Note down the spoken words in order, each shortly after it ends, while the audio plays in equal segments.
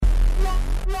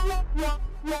1, 2.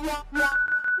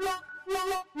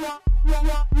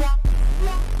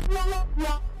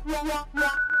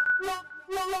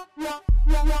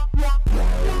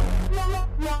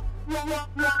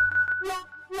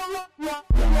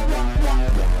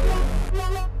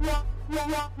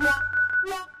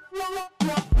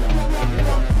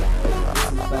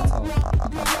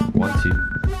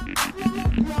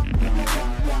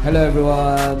 Hello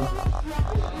everyone.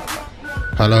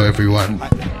 Hello everyone.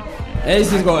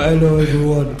 Ace has got hello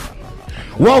everyone.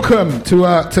 Welcome to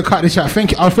Cut the Chat.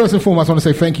 Thank you. First and foremost, I want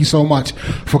to say thank you so much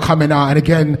for coming out, and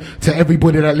again to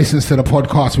everybody that listens to the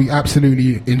podcast. We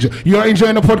absolutely enjoy. You're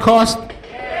enjoying the podcast?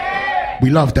 Yeah. We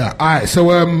love that. All right. So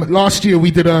last year we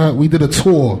did a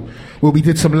tour where we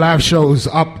did some live shows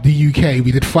up the UK.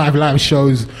 We did 5 live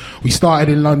shows. We started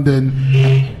in London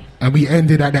and we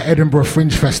ended at the Edinburgh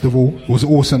Fringe Festival. It was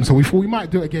awesome. So we thought we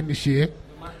might do it again this year.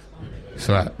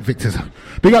 So Victor's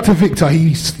big up to Victor.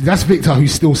 That's Victor who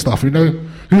steals stuff. You know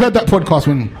who had that podcast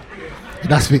when?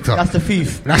 That's Victor. That's the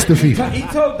thief. That's the thief. He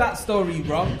told that story,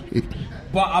 bro.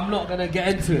 But I'm not gonna get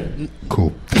into it.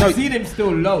 Cool. I've seen him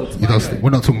still loads. We're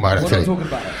not talking about that today. We're not talking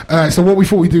about it. So what we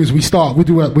thought we'd do is we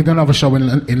do another show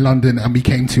in London, and we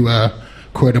came to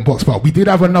Croydon Box Park. We did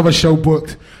have another show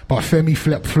booked, but Femi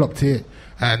flopped it,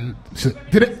 and so,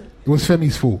 did it? It was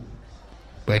Femi's fault.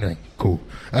 But anyway, cool.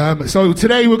 So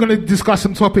today we're going to discuss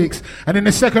some topics, and in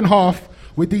the second half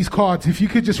with these cards, if you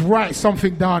could just write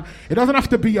something down. It doesn't have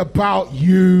to be about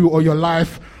you or your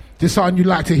life, just something you'd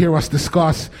like to hear us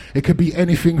discuss. It could be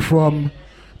anything from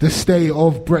the state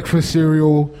of breakfast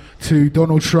cereal to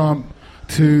Donald Trump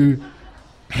to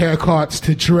haircuts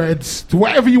to dreads to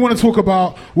whatever you want to talk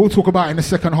about. We'll talk about in the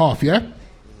second half, yeah?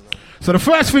 So the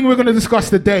first thing we're going to discuss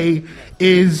today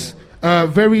is a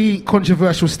very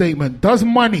controversial statement. Does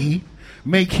money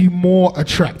make you more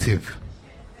attractive?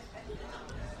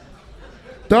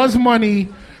 Does money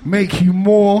make you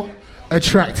more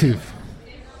attractive?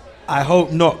 I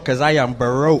hope not, because I am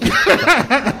baroque.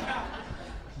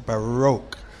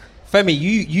 Baroque. Femi,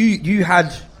 you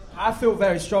had... I feel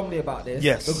very strongly about this.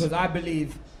 Yes. Because I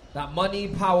believe that money,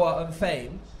 power and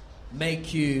fame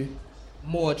make you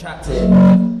more attractive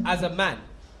as a man.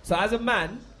 So as a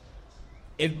man,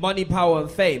 if money, power and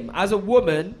fame, as a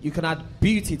woman, you can add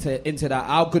beauty into that.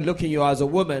 How good looking you are as a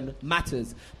woman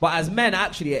matters. But as men,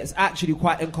 actually, it's actually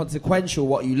quite inconsequential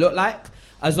what you look like.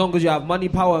 As long as you have money,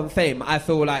 power and fame, I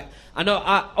feel like...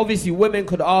 obviously women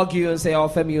could argue and say, oh,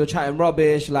 Femi, you're chatting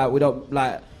rubbish.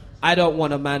 Like, I don't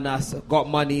want a man that's got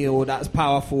money or that's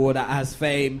powerful or that has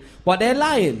fame. But they're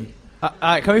lying.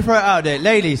 Alright, can we throw it out there?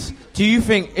 Ladies, do you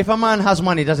think if a man has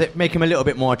money, does it make him a little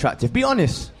bit more attractive? Be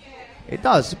honest. It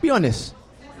does. Be honest.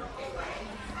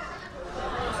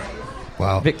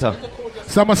 Wow. Victor.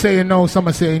 Some are saying no, some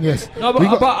are saying yes. No,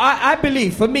 but I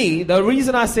believe, for me, the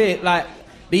reason I say it like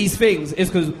these things is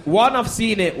because, one, I've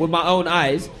seen it with my own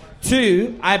eyes.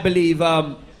 2, I believe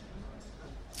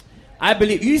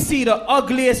you see the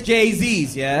ugliest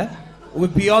Jay-Z's, yeah,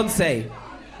 with Beyonce.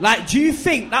 Like, do you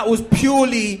think that was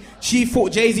purely she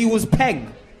thought Jay-Z was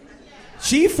peng?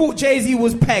 She thought Jay-Z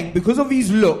was peng because of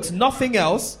his looks, nothing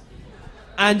else.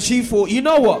 And she thought, you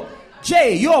know what?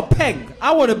 Jay, you're peng.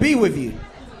 I want to be with you.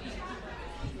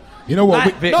 You know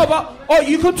what? Like,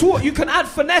 you can talk. You can add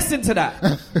finesse into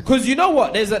that, because you know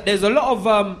what? There's a lot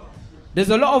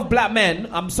of black men.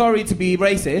 I'm sorry to be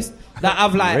racist. That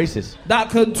have that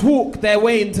can talk their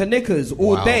way into knickers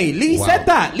all day. Lee said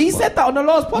that. Lee said that on the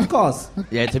last podcast.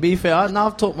 Yeah, to be fair, now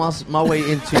I've talked my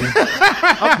way into.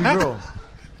 I'll be real.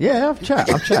 Yeah, I've chat.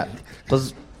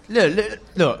 Because look,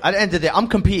 at the end of the day, I'm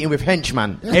competing with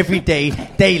henchman every day,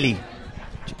 daily.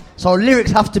 So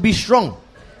lyrics have to be strong. Do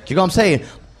you know what I'm saying?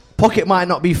 Pocket might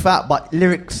not be fat, but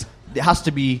lyrics, it has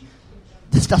to be.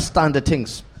 That's standard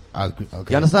things. Okay.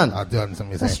 You understand? I do understand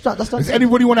what you're saying. That's Does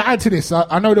anybody want to add to this?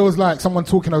 I know there was like someone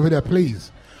talking over there.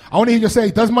 Please, I want to hear you say,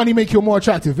 does money make you more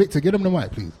attractive? Victor, get him the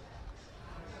mic, please.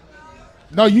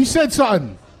 No, you said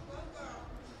something.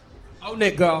 Own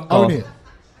it, girl. Own it.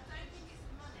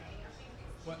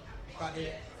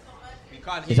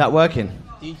 Is that working?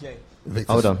 DJ.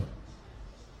 Victor. Hold on.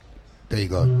 There you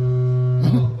go.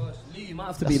 Lee, you might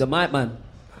have to be the mic man.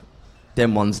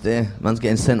 Them ones there. Man's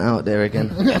getting sent out there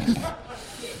again.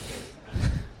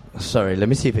 Sorry, let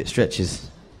me see if it stretches.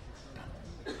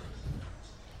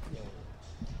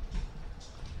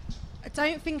 I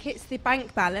don't think it's the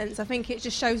bank balance. I think it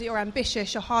just shows that you're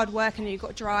ambitious, you're hard working, and you've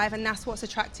got drive, and that's what's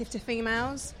attractive to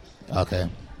females. Okay.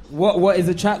 What is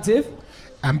attractive?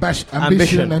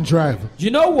 Ambition and drive. Do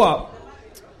you know what?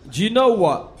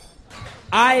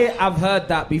 I have heard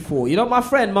that before. You know, my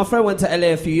friend went to LA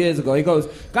a few years ago. He goes,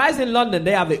 guys in London,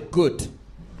 they have it good.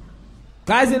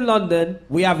 Guys in London,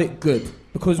 we have it good.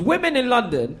 Because women in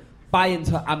London buy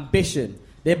into ambition.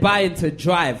 They buy into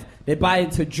drive. They buy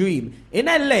into dream. In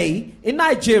LA, in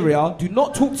Nigeria, do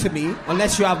not talk to me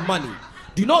unless you have money.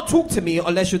 Do not talk to me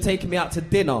unless you're taking me out to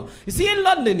dinner. You see, in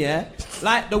London, yeah,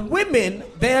 like the women,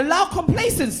 they allow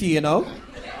complacency, you know.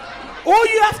 All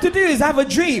you have to do is have a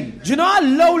dream. Do you know how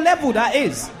low level that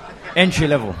is? Entry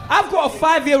level. I've got a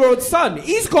 5-year-old son.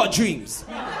 He's got dreams.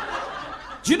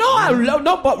 Do you know how low?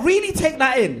 No, but really take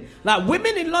that in. Like,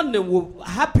 women in London will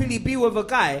happily be with a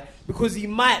guy because he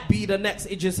might be the next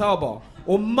Idris Elba,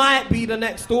 or might be the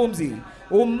next Stormzy,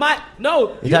 or might...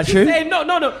 No. Is that true? Saying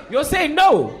no. You're saying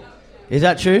no. Is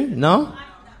that true? No?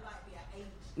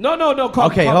 No.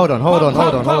 Come, okay, come, hold on.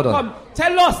 Come.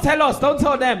 Tell us. Don't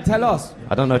tell them. Tell us.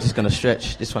 I don't know if it's going to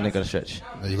stretch. This one ain't going to stretch.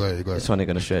 No, you got it. This one ain't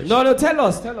going to stretch. No, tell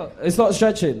us. It's not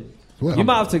stretching. Well, you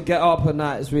might have to get up and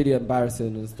that. It's really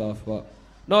embarrassing and stuff, but...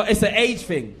 No, it's an age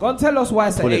thing. Go and tell us why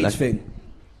it's an age thing.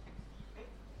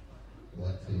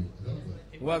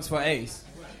 It works for Ace.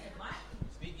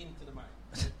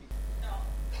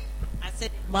 I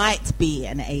said it might be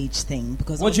an age thing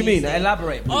because. What do you mean?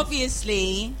 Elaborate, please.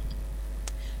 Obviously,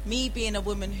 me being a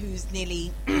woman who's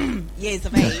nearly years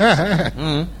of age,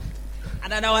 and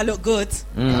I know I look good.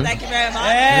 Thank you very much.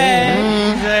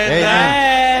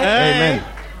 Amen.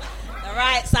 The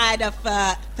right side of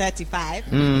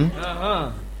 35.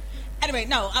 Anyway,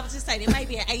 no, I was just saying it may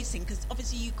be an age thing because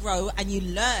obviously you grow and you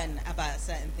learn about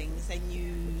certain things and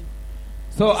you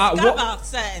discover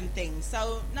certain things.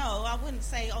 So no, I wouldn't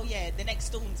say, oh yeah, the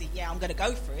next Stormzy, yeah, I'm gonna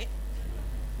go for it.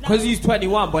 Because he's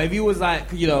 21, but if he was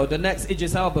like, you know, the next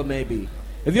Idris Elba, maybe.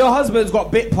 If your husband's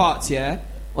got bit parts, yeah,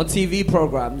 on TV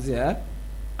programs, yeah,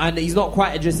 and he's not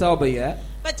quite Idris Elba yet.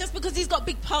 But just because he's got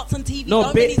big parts on TV, no,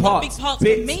 don't mean he's got big parts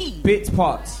with me. Bit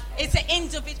parts. It's an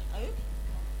individual.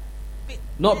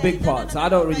 Not big parts. I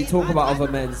don't really talk about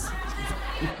other men's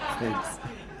things.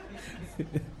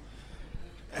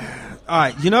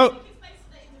 Alright, you know.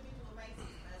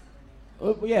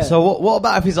 Yeah. So what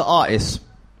about if he's an artist,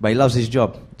 but he loves his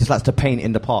job, just likes to paint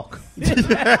in the park? Is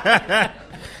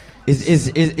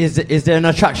there an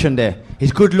attraction there?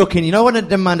 He's good looking. You know one of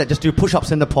them man that just do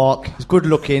push-ups in the park? He's good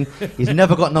looking. He's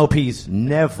never got no peas.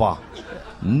 Never.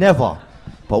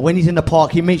 But when he's in the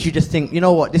park, he makes you just think, you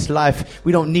know what, this life,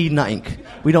 we don't need nothing.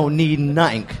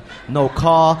 No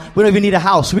car. We don't even need a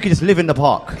house. We can just live in the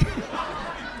park.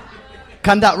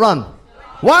 Can that run?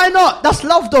 Why not? That's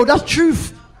love, though. That's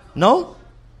truth. No?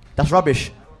 That's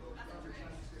rubbish.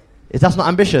 That's not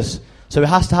ambitious. So it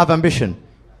has to have ambition.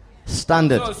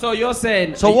 Standard. So you're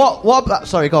saying... So what about...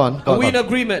 Sorry, go on. Are we in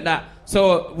agreement that...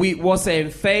 So we're saying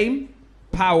fame,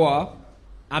 power,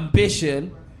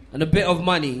 ambition, and a bit of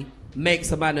money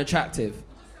makes a man attractive.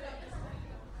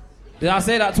 Did I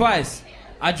say that twice?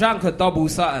 I drank a double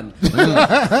something.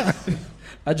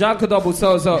 I drank a double.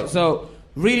 So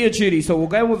really and truly, so we're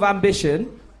going with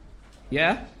ambition.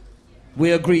 Yeah?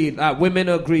 We agree that women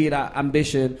agree that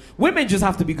ambition. Women just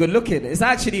have to be good looking. It's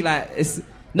actually like, it's...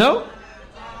 No?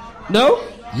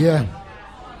 Yeah.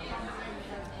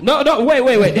 No,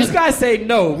 wait. This guy's saying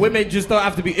no. Women just don't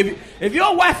have to be... If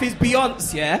your wife is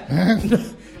Beyonce, yeah?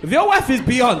 If your wife is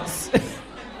Beyonce...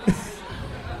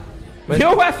 If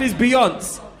your wife is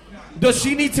Beyonce, does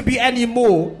she need to be any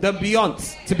more than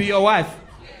Beyonce to be your wife?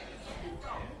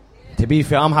 To be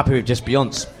fair, I'm happy with just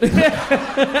Beyonce.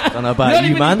 I don't know about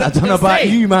you,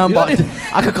 man. But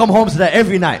I could come home to that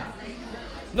every night.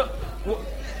 No.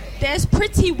 There's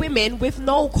pretty women with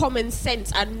no common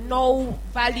sense and no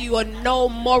value and no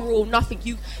moral, nothing.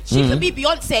 She could be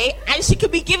Beyonce and she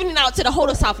could be giving it out to the whole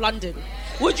of South London.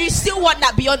 Would you still want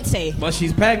that Beyonce? But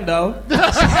she's paying though. She's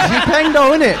paying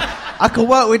though, innit? I could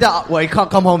work with that. Well, you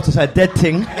can't come home to say dead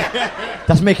thing.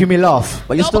 That's making me laugh.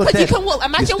 But you're still dead. You can walk.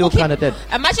 Imagine you're still kind of dead.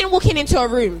 Imagine walking into a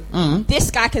room. This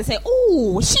guy can say,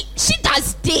 "Oh, she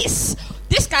does this."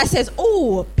 This guy says,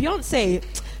 "Oh, Beyonce,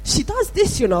 she does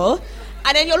this," you know.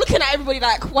 And then you're looking at everybody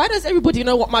like, why does everybody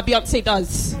know what my Beyonce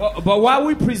does? But why are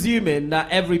we presuming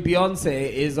that every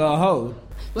Beyonce is a hoe?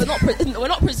 We're not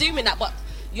presuming that, but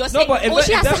you're saying all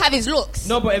she has to have is looks.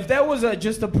 No, but if there was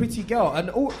just a pretty girl,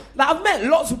 and I've met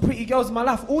lots of pretty girls in my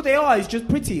life. All they are is just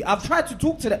pretty. I've tried to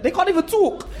talk to them. They can't even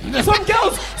talk. Some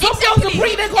girls are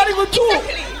pretty. They can't even talk.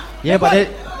 Exactly. Yeah, but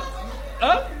they...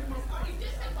 Huh?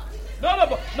 No,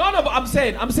 but I'm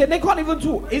saying they can't even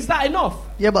talk. Is that enough?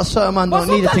 Yeah, but certain man don't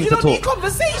need a thing to talk. You don't need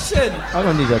conversation. I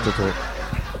don't need her to talk.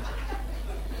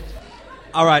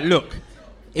 All right, look.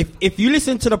 If you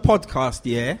listen to the podcast,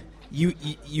 yeah,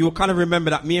 you'll kind of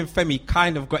remember that me and Femi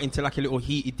kind of got into like a little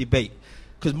heated debate.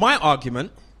 Because my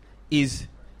argument is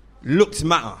looks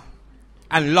matter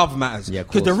and love matters. Yeah,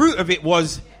 because the root of it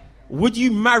was would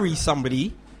you marry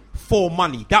somebody for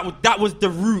money? That was the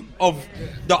root of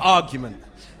the argument.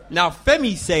 Now,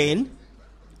 Femi's saying,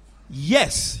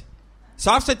 yes.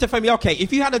 So I've said to Femi, okay,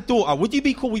 if you had a daughter, would you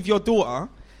be cool with your daughter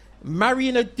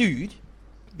marrying a dude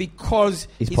because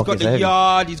he's got the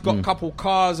yard, he's got a couple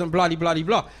cars and blah, blah, blah,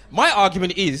 blah. My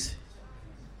argument is...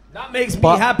 That makes me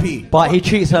happy. But he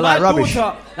treats her like rubbish.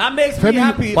 That makes me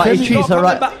happy. But he treats her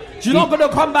right. You're not going to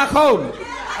come back home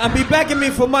and be begging me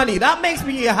for money. That makes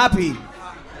me happy.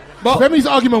 But Femi's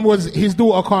argument was his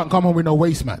daughter can't come home with no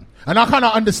waste man. And I kind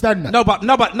of understand that. No, but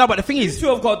the thing is... You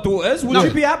two have got daughters. Would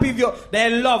you be happy if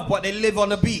they're in love but they live on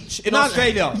the beach in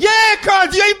Australia? Yeah,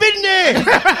 cuz, you ain't been there. You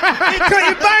cut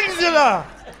your bangs,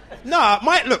 Nah,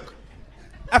 look,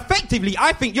 effectively,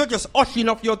 I think you're just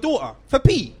oshing off your daughter for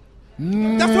P.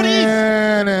 That's what it is.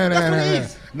 That's what it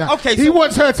is. Nah. Okay, he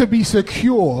wants her to be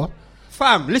secure.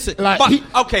 Fam, listen. Like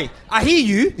okay, I hear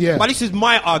you, but this is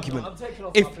my argument. I'm taking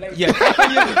off my plate.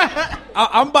 Yeah,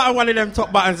 I'm butting one of them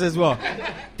top buttons as well.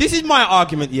 This is my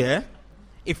argument, yeah.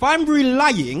 If I'm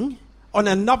relying on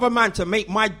another man to make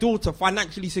my daughter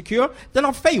financially secure, then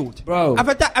I've failed. Bro.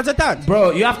 As a dad.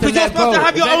 Bro, you have to let go. Because you're supposed to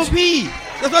have your own P. You're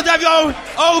supposed to have your own...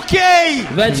 Okay.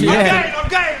 Eventually, I'm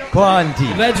going.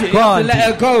 Eventually, you have to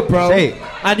let her go, bro.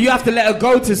 And you have to let her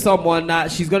go to someone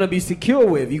that she's going to be secure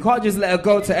with. You can't just let her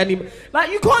go to any...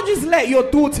 Like, you can't just let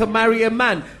your daughter marry a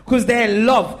man because they're in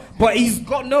love. But he's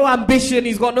got no ambition.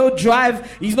 He's got no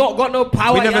drive. He's not got no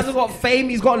power. He hasn't got fame.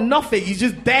 He's got nothing. He's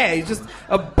just there. He's just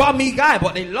a bummy guy.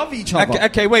 But they love each other.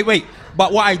 Okay, wait.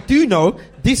 But what I do know,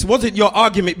 this wasn't your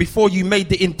argument before you made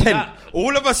the intent.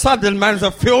 All of a sudden, man's a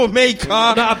filmmaker.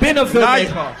 No, I've been a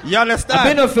filmmaker. You understand?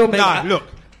 I've been a filmmaker. Nah, look,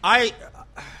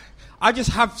 I just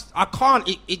have... I can't...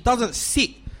 It doesn't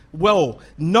sit well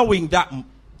knowing that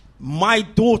my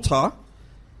daughter...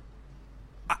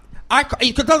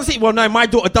 It doesn't sit well knowing my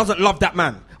daughter doesn't love that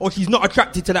man. Or she's not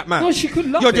attracted to that man. No, she could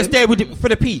love You're him. just there with it for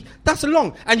the P. That's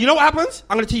long. And you know what happens?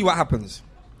 I'm going to tell you what happens.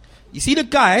 You see the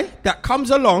guy that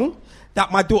comes along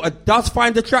that my daughter does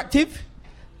find attractive,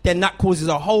 then that causes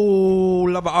a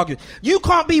whole other argument. You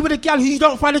can't be with a gal who you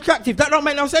don't find attractive. That don't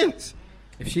make no sense.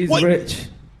 If she's rich...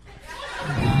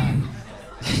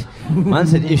 Man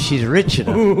said if she's rich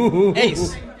enough.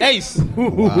 Ace.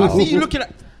 Wow. I see you looking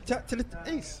at the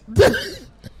Ace.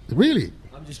 Really?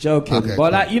 I'm just joking. Okay,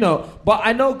 but cool. but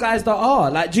I know guys that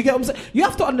are. Like, do you get what I'm saying? You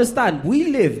have to understand,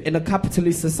 we live in a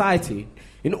capitalist society.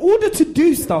 In order to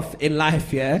do stuff in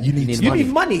life, you need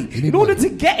money. In order to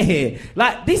get here.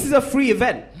 Like, this is a free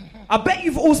event. I bet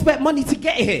you've all spent money to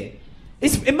get here.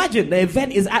 Imagine the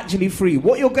event is actually free.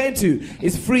 What you're going to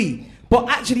is free. But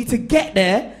actually to get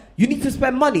there, you need to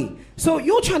spend money. So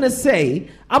you're trying to say,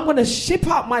 I'm going to ship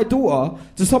out my daughter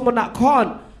to someone that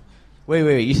can't...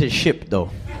 Wait. You said ship,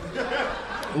 though.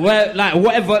 Well, like,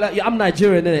 whatever. Like, I'm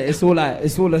Nigerian, innit?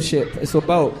 It's all a ship. It's a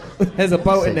boat. There's a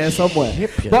boat in there somewhere.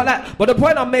 Ship, yeah. But the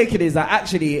point I'm making is that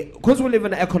actually, because we live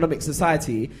in an economic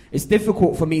society, it's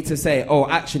difficult for me to say, oh,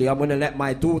 actually, I'm going to let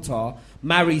my daughter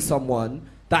marry someone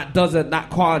that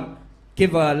can't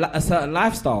give her a certain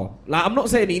lifestyle. Like, I'm not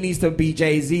saying he needs to be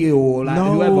Jay-Z or like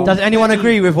whoever. Does anyone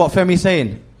agree with what Femi's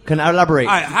saying? Can I elaborate?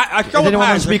 Does anyone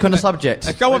want to speak on the subject?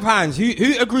 A show of hands.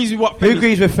 Who agrees with what Femi? Who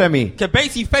agrees with Femi? Okay,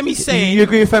 basically, Femi's saying... You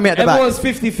agree with Femi at the back? Everyone's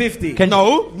 50-50.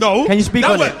 No. Can you speak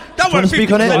on it? That one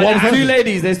speak on it? There's two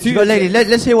ladies. There's two.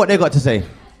 Let's hear what they got to say.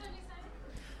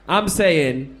 I'm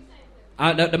saying...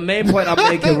 the main point I'm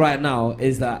making right now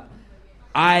is that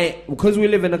because we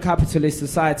live in a capitalist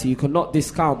society, you cannot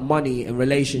discount money in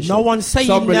relationships. No one's saying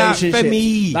some that, relationships,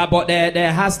 Femi. But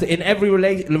there has to, in every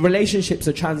relationships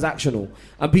are transactional,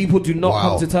 and people do not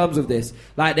come to terms with this.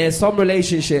 Like, there's some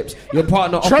relationships your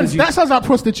partner offers you. That sounds like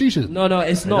prostitution. No,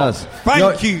 it's not.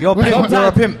 Thank you. You're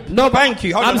a pimp. No, thank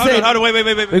you. Hold on.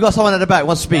 Wait. We got someone at the back.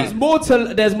 Want to speak?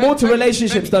 There's more to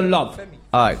relationships than love.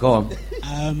 All right, go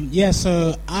on.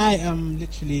 So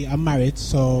I'm married,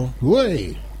 so...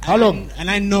 Wait. How long?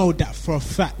 And I know that for a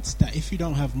fact that if you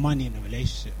don't have money in a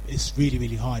relationship, it's really,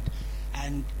 really hard.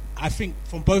 And I think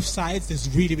from both sides, there's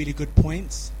really, really good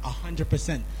points,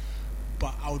 100%.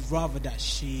 But I would rather that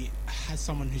she has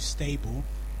someone who's stable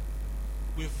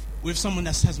with someone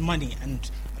that has money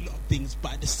and a lot of things,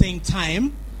 but at the same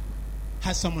time,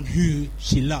 has someone who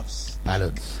she loves.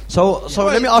 Balance. So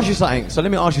let me ask you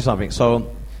something.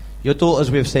 So your daughter's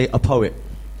with, say, a poet.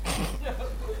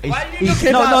 Why are you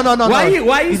looking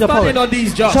Why are you standing on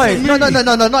these jobs? Sorry, no,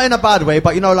 not in a bad way,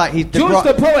 but you know, like George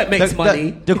the poet makes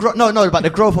money. But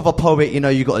the growth of a poet, you know,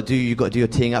 you got to do your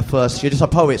thing at first. You're just a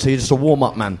poet, so you're just a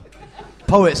warm-up man.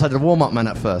 Poets are the warm-up man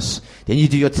at first. Then you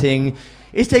do your thing.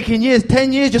 It's taking years,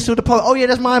 10 years just to the poet. Oh yeah,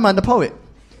 that's my man, the poet.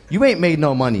 You ain't made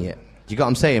no money yet. you get what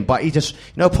I'm saying? But he just,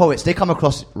 poets, they come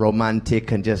across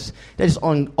romantic and they're just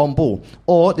on ball.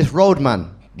 Or this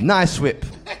roadman, nice whip,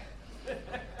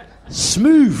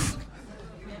 smooth,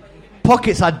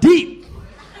 pockets are deep.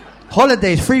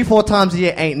 Holidays 3-4 times a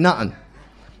year ain't nothing.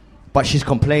 But she's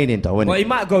complaining though, innit? Well, he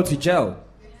might go to jail.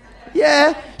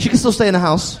 Yeah, she can still stay in the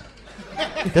house.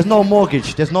 There's no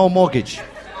mortgage. Is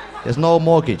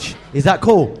that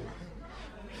cool?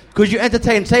 Could you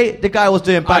entertain? Say the guy was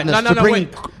doing badness to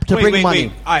bring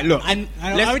money. All right, look. And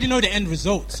I already know the end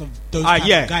results of those type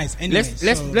of guys. Anyway,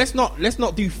 let's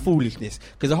not do foolishness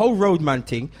because the whole roadman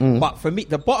thing. But for me,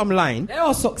 the bottom line, They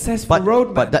are successful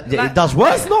roadmen. But it does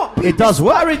work. Let's not be It does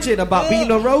work. disparaging about being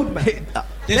a roadman.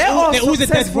 There are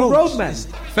successful roadmen.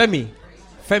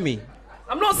 Femi.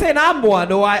 I'm not saying I'm one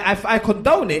or I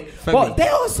condone it, Femi. but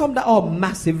there are some that are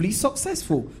massively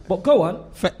successful. But go on.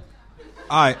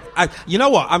 All right, you know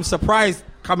what? I'm surprised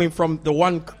coming from the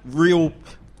one real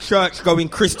church-going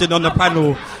Christian on the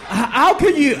panel. How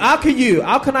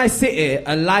can I sit here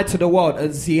and lie to the world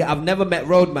and see I've never met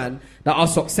roadmen that are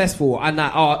successful and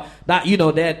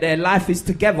their life is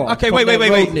together? Okay, wait.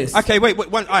 Okay, wait.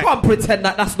 One, I can't pretend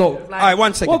that's not. Like, all right,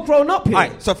 1 second. We're grown up here. All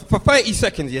right, so for 30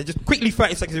 seconds, just quickly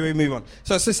 30 seconds and we move on.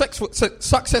 So it's a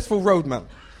successful roadman.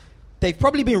 They've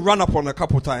probably been run up on a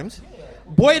couple times.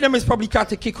 Boy, them has probably tried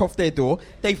to kick off their door.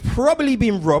 They've probably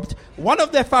been robbed. One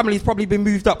of their families probably been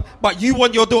moved up. But you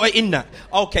want your daughter in that?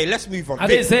 Okay, let's move on. I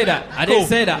didn't say that. I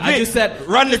just said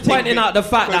pointing out the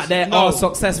fact that there are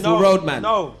successful roadmen.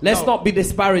 Let's not be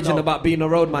disparaging about being a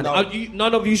roadman.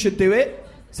 None of you should do it.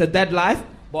 It's a dead life.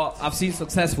 But I've seen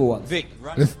successful ones. Vic,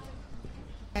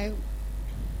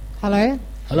 Hello.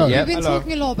 Hello. We've been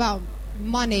talking a lot about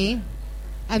money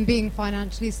and being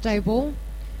financially stable.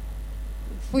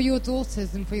 For your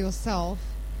daughters and for yourself,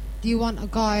 do you want a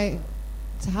guy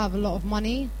to have a lot of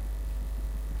money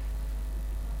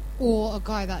or a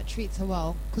guy that treats her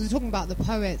well? Because we're talking about the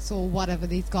poets or whatever,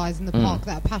 these guys in the park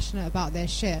that are passionate about their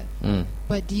shit.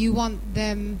 But do you want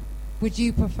them, would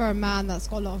you prefer a man that's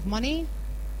got a lot of money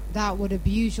that would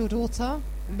abuse your daughter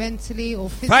mentally or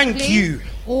physically? Thank you.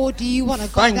 Or do you want a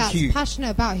guy that's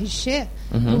passionate about his shit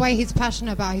the way he's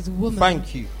passionate about his woman?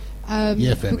 Thank you.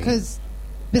 Because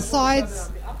besides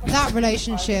that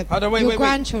relationship, your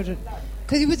grandchildren,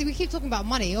 because we keep talking about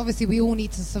money, obviously we all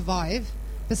need to survive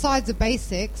besides the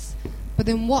basics, but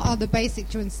then what are the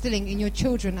basics you're instilling in your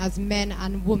children as men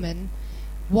and women?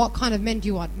 What kind of men do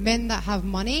you want? Men that have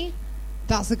money,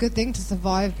 that's a good thing to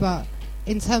survive, but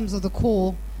in terms of the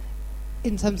core,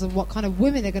 in terms of what kind of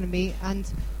women they're going to be and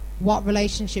what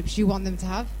relationships you want them to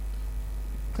have.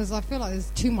 Because I feel like there's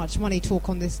too much money talk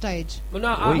on this stage.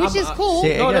 Well, which is cool.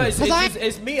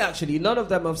 It's me actually. None of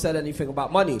them have said anything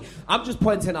about money. I'm just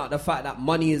pointing out the fact that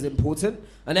money is important,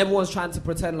 and everyone's trying to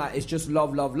pretend like it's just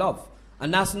love,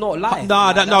 and that's not life.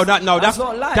 That's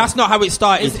not life. That's not how it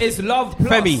started. It's love plus.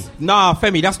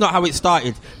 Femi, that's not how it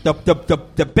started.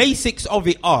 The basics of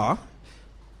it are: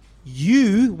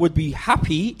 you would be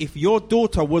happy if your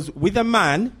daughter was with a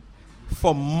man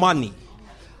for money.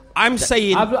 I'm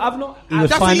saying I've not. He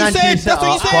was financially set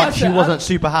up, but she wasn't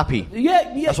super happy.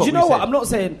 Yeah. Do you know what? I'm not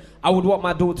saying I would want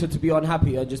my daughter to be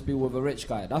unhappy and just be with a rich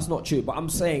guy. That's not true. But I'm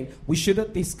saying we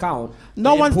shouldn't discount.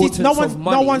 No one's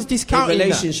discounting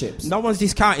relationships. No one's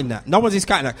discounting that.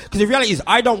 Because the reality is,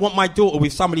 I don't want my daughter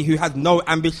with somebody who has no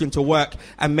ambition to work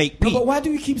and make peace. But why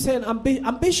do you keep saying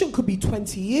ambition could be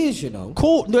 20 years?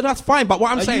 Cool. No, that's fine. But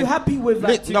what I'm saying, are you happy with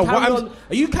that?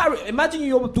 Imagine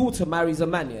your daughter marries a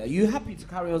man. Yeah, are you happy to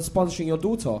carry on sponsoring your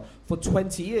daughter for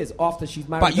 20 years after she's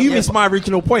married? But you missed my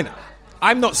original point.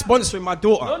 I'm not sponsoring my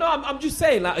daughter. No, I'm just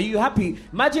saying, like, are you happy?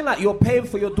 Imagine, like, you're paying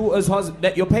for your daughter's husband,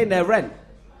 that you're paying their rent.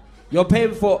 You're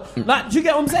paying for, like, do you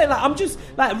get what I'm saying? Like, I'm just,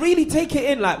 like, really take it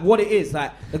in, like, what it is.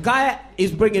 Like, the guy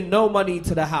is bringing no money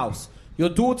to the house. Your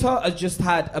daughter has just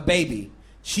had a baby.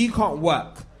 She can't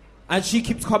work. And she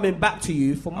keeps coming back to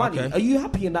you for money. Okay. Are you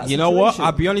happy in that situation? You know what?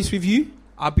 I'll be honest with you.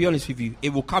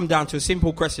 It will come down to a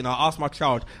simple question. I'll ask my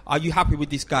child, are you happy with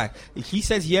this guy? If he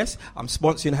says yes, I'm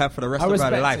sponsoring her for the rest of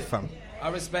her life, fam. I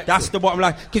respect That's the bottom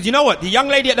line. Because you know what? The young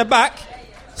lady at the back,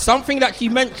 something that she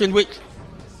mentioned, which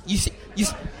you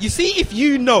see if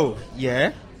you know,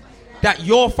 that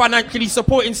you're financially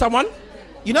supporting someone,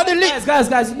 you know the guys,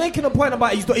 he's making a point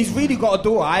about he's really got a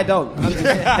daughter. I don't.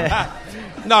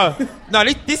 No,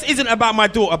 this isn't about my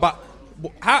daughter, but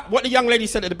what the young lady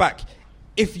said at the back.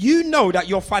 If you know that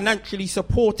you're financially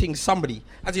supporting somebody,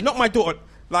 as in not my daughter,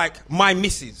 like my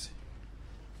missus,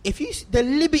 the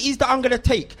liberties that I'm going to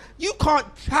take, you can't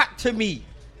chat to me.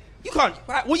 You can't.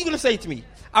 What are you going to say to me?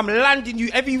 I'm landing you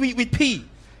every week with P.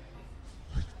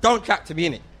 Don't chat to me,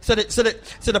 innit? So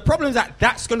the problems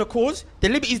that's going to cause, the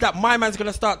liberties that my man's going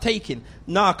to start taking,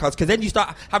 because then you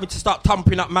start having to start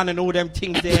thumping up man and all them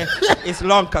things there. It's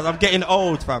long, because I'm getting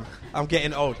old, fam. I'm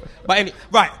getting old. But anyway,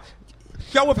 right.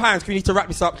 Show of hands, we need to wrap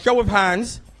this up. Show of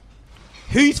hands.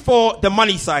 Who's for the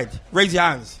money side? Raise your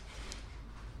hands.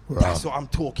 Wow. That's what I'm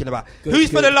talking about.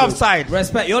 Who's for the love side?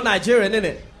 Respect. You're Nigerian,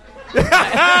 innit?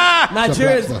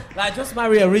 Nigerians, like, just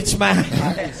marry a rich man.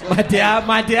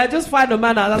 my dear, just find a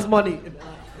man that has money.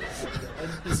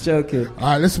 Just joking. All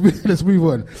right, let's move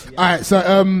on. All right,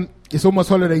 so it's almost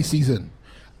holiday season,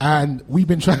 and we've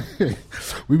been trying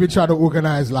to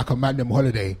organise like a Mandem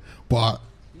holiday, but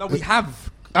no, we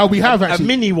have. Oh, we have actually a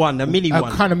mini one,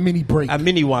 kind of mini break, a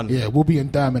mini one. Yeah, we'll be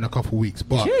in Durham in a couple of weeks,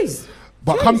 but. Jeez.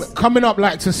 But coming up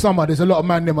like to summer, there's a lot of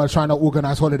man them are trying to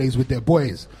organise holidays with their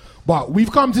boys. But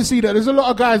we've come to see that there's a lot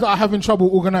of guys that are having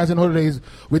trouble organising holidays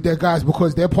with their guys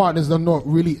because their partners are not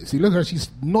really... See, look at her,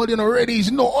 she's nodding already.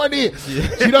 She's not on it.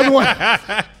 Yeah. She doesn't want...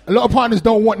 A lot of partners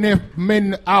don't want their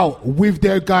men out with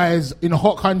their guys in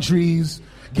hot countries,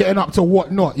 getting up to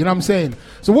whatnot. You know what I'm saying?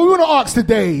 So what we want to ask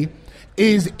today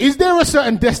is there a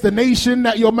certain destination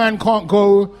that your man can't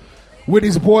go with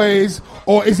his boys,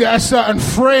 or is there a certain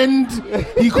friend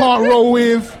he can't roll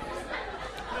with?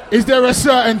 Is there a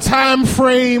certain time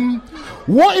frame?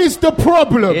 What is the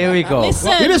problem? Here we go.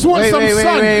 Listen. You just want some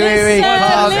sun.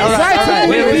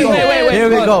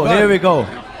 Here we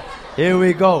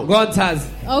go. Go on, Taz.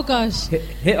 Oh gosh.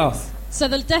 Hit us. So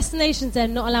the destinations they're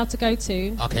not allowed to go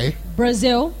to. Okay.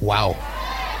 Brazil. Wow.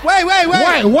 Wait.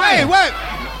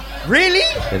 Really?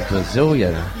 It's Brazil,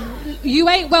 yeah. You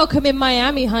ain't welcome in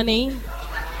Miami, honey.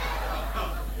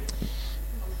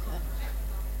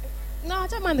 No, I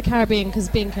don't mind the Caribbean because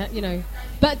being,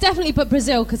 but definitely put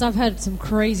Brazil because I've heard some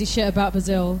crazy shit about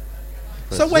Brazil.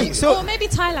 So wait, or maybe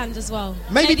Thailand as well.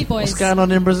 Maybe boys. What's going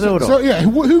on in Brazil, though? So yeah,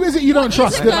 who is it you don't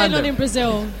trust? What's going on in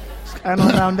Brazil? What's going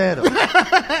on down there, though?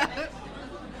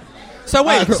 So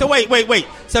wait.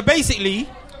 So basically.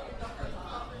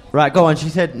 Right, go on. She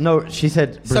said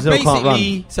Brazil can't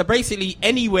run. So basically,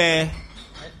 anywhere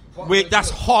that's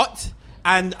hot,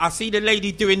 and I see the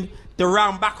lady doing the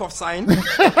round back off sign.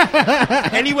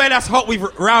 Anywhere that's hot with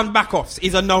round back offs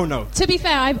is a no-no. To be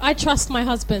fair, I trust my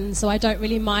husband, so I don't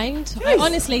really mind. Yes. I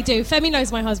honestly do. Femi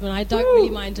knows my husband. I don't really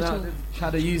mind at all.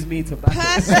 Try to use me to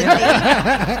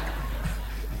back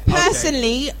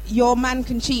Personally, your man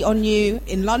can cheat on you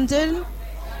in London,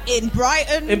 in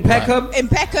Brighton, in Peckham.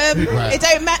 Right. It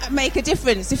don't make a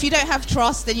difference. If you don't have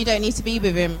trust, then you don't need to be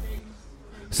with him.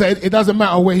 So it doesn't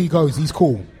matter where he goes, he's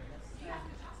cool.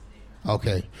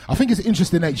 Okay. I think it's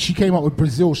interesting that she came up with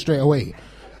Brazil straight away.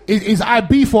 Is I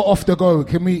beef or off the go?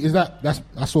 Can we?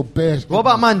 That's what bears. What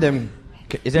about Mandem?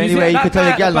 Is there any way you could tell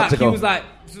your gal not to go? He was like,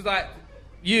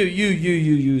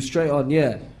 you straight on,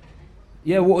 yeah.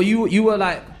 What you were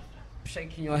like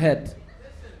shaking your head.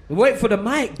 Wait for the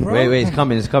mic, bro. Wait, it's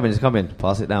coming.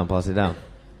 Pass it down.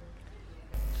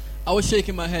 I was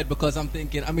shaking my head because I'm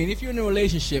thinking, if you're in a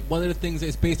relationship, one of the things that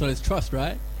it's based on is trust,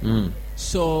 right? Mm.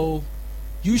 So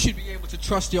you should be able to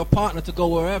trust your partner to go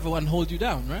wherever and hold you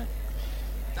down, right?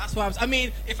 That's why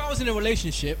if I was in a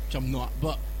relationship, which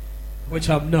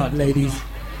I'm not, ladies.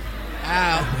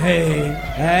 Ow. Hey.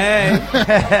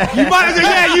 You might as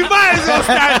well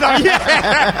stand up,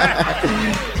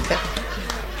 yeah.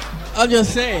 I'm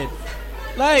just saying,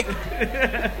 like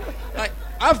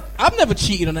I've never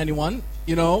cheated on anyone,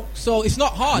 so it's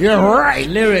not hard. You're right.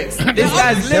 Lyrics. This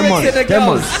guy's lyrics in the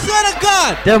girls. I swear to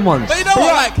God. Them ones. But you know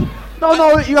what?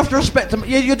 No, you have to respect them.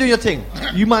 You're doing your thing.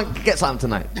 You might get something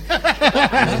tonight.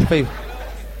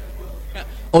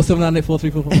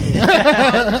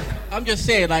 0798434. I'm just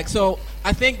saying, so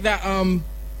I think that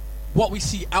what we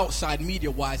see outside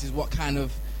media-wise is what kind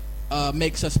of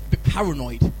makes us a bit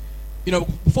paranoid.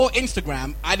 Before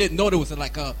Instagram, I didn't know there was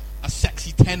a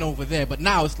sexy 10 over there, but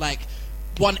now it's like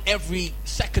one every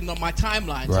second on my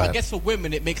timeline. Right. So I guess for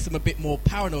women, it makes them a bit more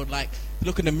paranoid. Like,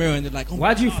 look in the mirror and they're like, oh,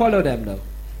 why do you follow them, though?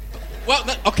 Well,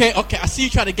 okay, I see you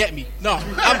trying to get me. No.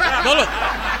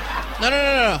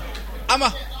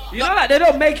 They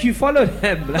don't make you follow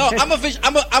them. No,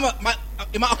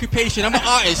 in my occupation, I'm an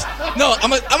artist. No,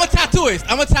 I'm a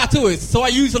tattooist. So I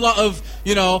use a lot of,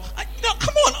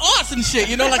 come on, arts and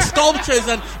shit, like sculptures,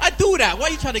 and I do that. Why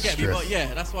are you trying to get me? But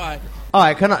yeah, that's why. All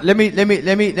right, let me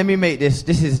make this.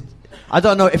 This is, I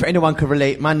don't know if anyone can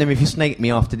relate. Man, if you snake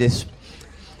me after this,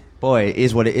 boy, it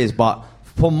is what it is. But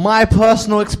from my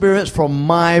personal experience,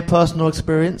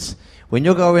 when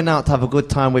you're going out to have a good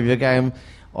time with your game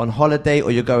on holiday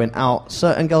or you're going out,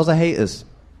 certain girls are haters.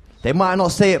 They might not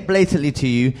say it blatantly to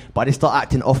you, but they start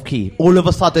acting off key. All of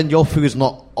a sudden, your food's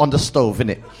not on the stove,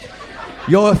 innit?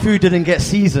 your food didn't get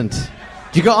seasoned.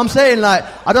 Do you get what I'm saying? Like,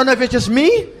 I don't know if it's just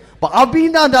me, but I've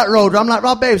been down that road where I'm like,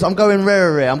 right, babes, I'm going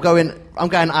rare. I'm going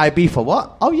IB for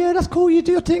what? Oh, yeah, that's cool. You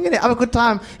do your thing, innit? Have a good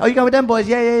time. Oh, you going with them boys?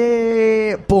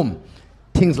 Yeah. Boom.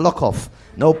 Things lock off.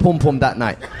 No pum that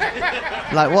night.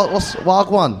 Like, what's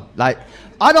one? Like,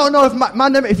 I don't know if,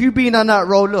 man, if you've been on that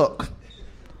road, look,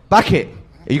 back it.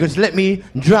 You can just let me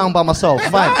drown by myself.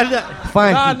 Fine.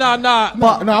 No.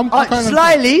 But I'm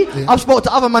slyly, I've spoke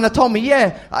to other men that told me, you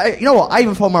know what? I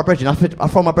even phoned my brethren. I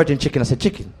phoned my brethren chicken. I said,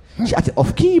 chicken. She acting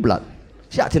off key, blood.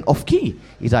 She acting off key.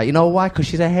 He's like, you know why? Because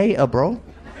she's a hater, bro.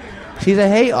 She's a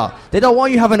hater. They don't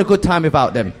want you having a good time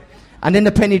without them. And then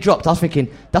the penny dropped. I was thinking,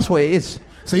 that's what it is.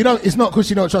 So it's not because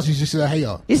you don't trust you, she's just a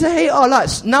hater. It's a hater. Like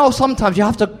now, sometimes you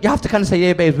have to kind of say,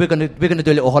 yeah, babes, we're gonna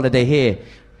do a little holiday here.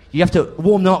 You have to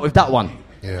warm them up with that one.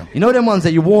 Yeah. You know them ones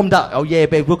that you warmed up. Oh yeah,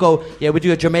 babe, we'll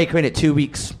do a Jamaica in it 2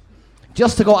 weeks,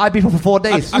 just to go IB for 4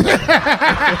 days.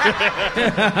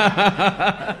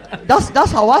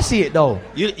 That's how I see it though.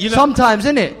 You know, sometimes,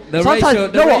 innit?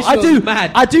 Sometimes,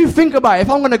 mad. I do think about it. If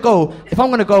I'm gonna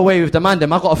go away with the man,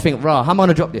 then I gotta think, rah, how am I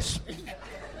gonna drop this?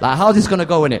 Like, how's this gonna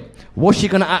go in it? What's she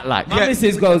gonna act like? My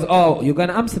missus goes, oh, you're going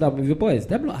to Amsterdam with your boys.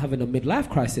 Them not having a midlife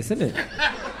crisis, isn't it?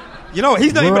 You know,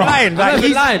 he's not even lying. Like,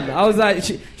 he's lying. I was like,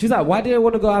 she's like, why do they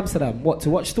want to go to Amsterdam? What, to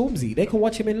watch Stormzy? They can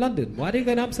watch him in London. Why are they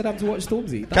going to Amsterdam to watch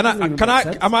Stormzy?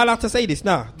 Am I allowed to say this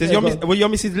now? Will your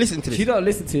missus listen to this? She don't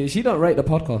listen to it. She don't rate the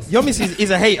podcast. Your missus is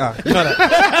a hater. You know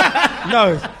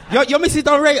that? No, your missus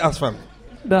don't rate us, fam.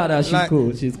 No, she's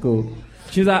cool. She's cool.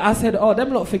 She was like, I said, oh,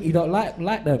 them lot think you don't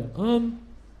like them.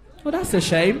 Well, that's a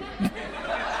shame.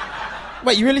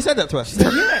 Wait, you really said that to her? She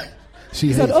said, yeah.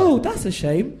 She said, oh, that's a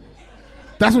shame.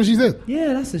 That's what she said?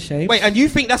 Yeah, that's a shame. Wait, and you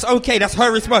think that's okay? That's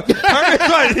her response. Her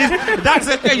response is, that's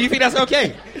okay. You think that's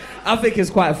okay? I think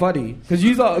it's quite funny. Because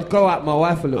you sort of go at my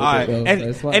wife a little bit,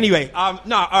 though. So anyway, all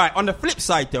right. On the flip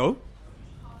side, though,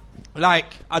 like,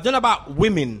 I don't know about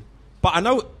women, but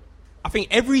I think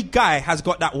every guy has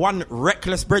got that one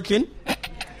reckless brethren.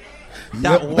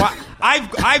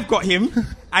 I've got him,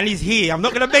 and he's here. I'm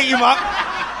not going to make him up,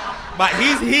 but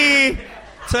he's here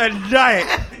tonight.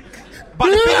 But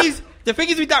the thing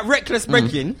is with that reckless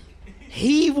brethren,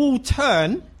 he will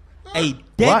turn a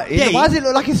dead day. Why does it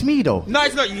look like it's me, though? No,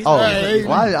 it's not you.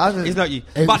 It's not you.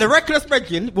 But the reckless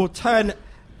brethren will turn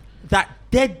that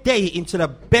dead day into the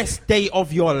best day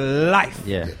of your life.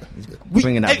 Yeah.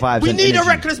 Bringing that vibes. We need a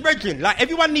reckless brethren. Like,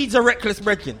 everyone needs a reckless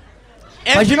brethren.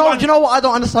 But do you know what I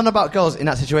don't understand about girls in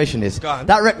that situation is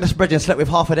that reckless brethren slept with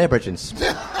half of their brethren.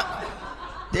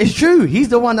 It's true. He's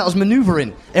the one that was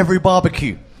manoeuvring every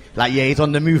barbecue. Like, yeah, he's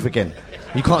on the move again.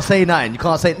 You can't say nothing. You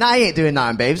can't say, nah, he ain't doing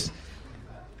nothing, babes.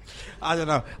 I don't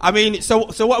know. I mean, so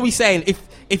what are we saying?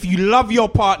 If you love your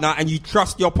partner and you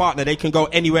trust your partner, they can go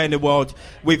anywhere in the world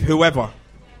with whoever.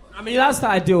 I mean, that's the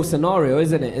ideal scenario,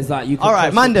 isn't it? It's like you can. All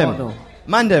right,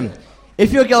 Mandem.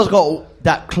 If your girl's got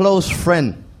that close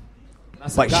friend,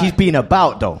 but she's been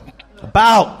about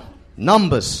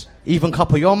numbers, even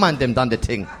couple your Mandem done the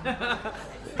thing,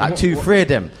 like 2-3 of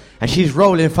them, and she's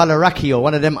rolling Falaraki or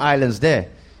one of them islands there.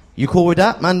 You cool with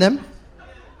that, Mandem?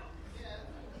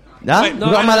 Nah? Wait, you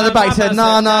got a man at the back said,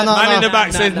 no. Man in the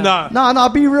back said, no. No,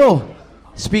 be real.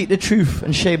 Speak the truth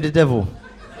and shame the devil.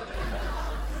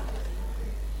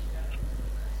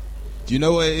 Do you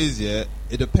know what it is, yeah?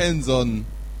 It depends on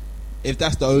if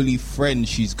that's the only friend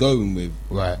she's going with.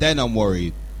 Right. Then I'm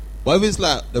worried. But if it's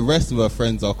like the rest of her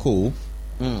friends are cool,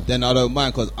 then I don't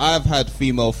mind. Because I've had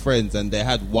female friends and they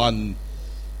had one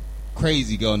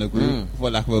crazy girl in the group,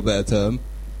 for lack of a better term.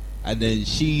 And then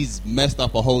she's messed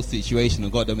up a whole situation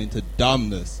and got them into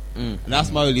dumbness. And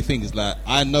that's my only thing is like,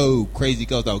 I know crazy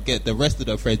girls that will get the rest of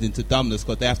their friends into dumbness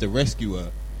because they have to rescue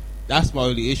her. That's my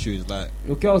only issue is like...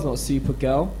 Your girl's not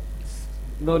Supergirl.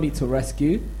 No need to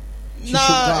rescue.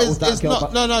 It's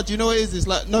not. No, do you know what it is? It's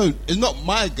like, no, it's not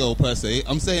my girl per se.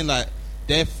 I'm saying like,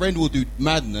 their friend will do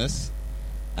madness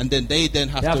and then they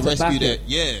have to rescue their...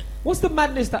 Yeah. What's the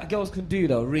madness that girls can do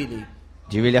though, really?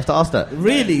 Do you really have to ask that?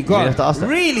 Really, go on.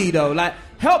 Really, though, like,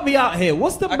 help me out here.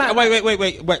 What's the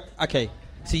Wait. Okay,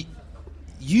 see,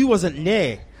 you wasn't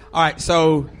there. All right,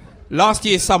 so last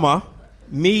year summer,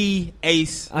 me,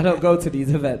 Ace, I don't go to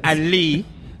these events, and Lee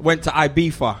went to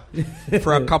Ibiza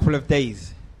for a couple of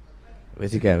days.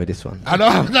 Where's he going with this one? I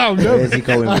know. Where's he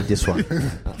going with this one?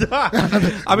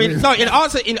 I mean, no. In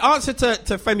answer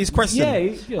to Femi's question,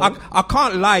 I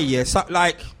can't lie. Yeah, so,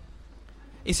 like,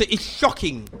 it's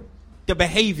shocking. The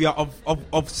behaviour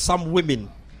of some women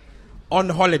on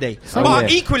holiday,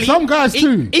 equally some guys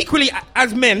too. Equally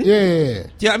as men. Yeah. Do you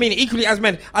know what I mean? Equally as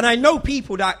men, and I know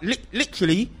people that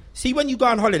literally see when you go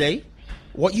on holiday,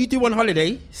 what you do on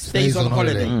holiday stays on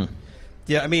holiday. Mm.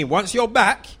 You know what I mean? Once you're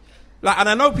back, like, and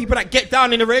I know people that get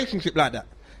down in a relationship like that.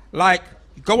 Like,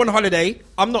 go on holiday,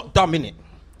 I'm not dumb in it.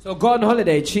 So go on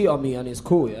holiday, cheat on me, and it's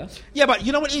cool, yeah? Yeah, but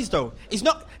you know what it is though? It's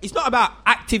not about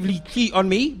actively cheat on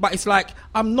me, but it's like,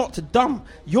 I'm not dumb.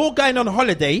 You're going on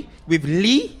holiday with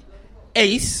Lee,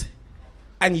 Ace,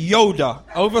 and Yoda.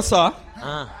 Over, sir.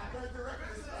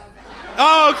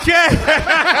 Okay.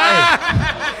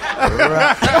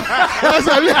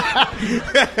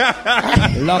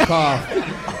 Lock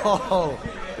off.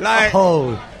 Like,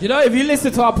 you know, if you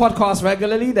listen to our podcast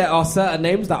regularly, there are certain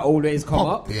names that always come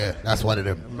up. Yeah, that's one of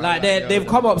them. Like they've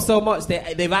come up so much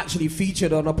they've actually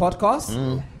featured on a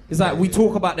podcast. It's like we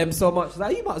talk about them so much. It's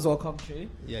like you might as well come true.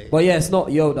 Yeah. But yeah, it's not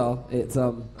Yoda. It's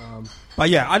But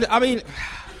yeah, I mean,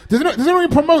 does anyone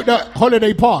promote that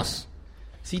holiday pass?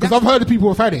 Because I've heard of people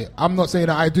have had it. I'm not saying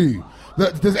that I do.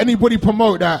 Does anybody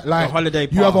promote that? Like, the holiday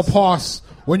you have a pass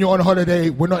when you're on holiday.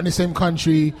 We're not in the same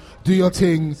country. Do your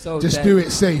thing. Just dead. do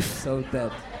it safe. So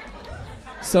dead.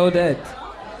 So dead.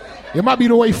 It might be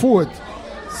the way forward.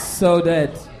 So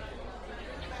dead.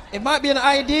 It might be an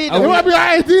idea. It might be an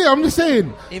idea. I'm just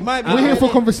saying. It might be. We're here for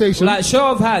conversation. Like,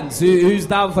 show of hands. Who's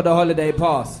down for the holiday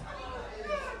pass?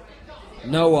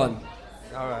 No one.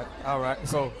 All right.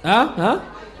 So. Huh?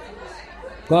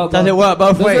 Go. Does it work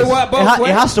both ways? Does it work both ways?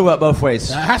 It has to work both ways.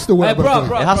 It has to work both ways.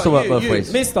 Bro, it has to work both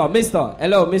ways. Mister.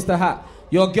 Hello, Mr. Hat.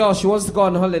 Your girl, she wants to go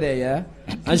on holiday, yeah?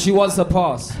 And she wants a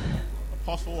pass.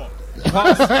 Pass for what?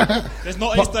 Pass. There's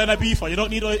no Easter and Ibiza. You don't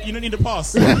need a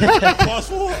pass. Pass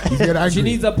for what? She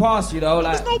needs a pass, you know.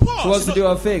 Like, There's no pass. she wants to do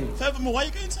her thing. Furthermore, why are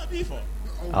you going to Ibiza?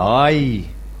 Aye.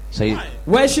 So you,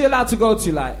 where's she allowed to go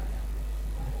to, like?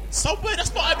 Somewhere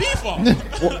that's not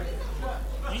Ibiza.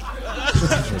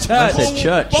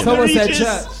 Church. Someone said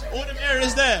church. All them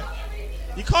areas there.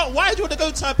 You can't. Why do you want to go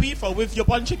to Ibiza with your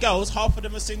bunch of girls? Half of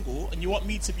them are single, and you want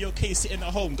me to be okay sitting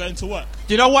at home going to work?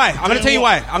 Do you know why? I'm going to tell you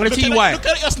why. Look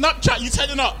at your Snapchat. You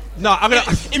turning up. No, I'm going to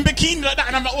in bikini like that,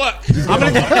 and I'm at work.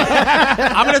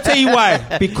 I'm going to tell you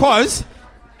why. Because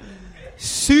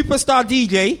superstar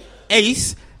DJ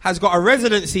Ace has got a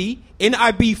residency in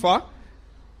Ibiza,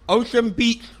 Ocean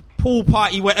Beach pool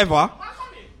party, whatever.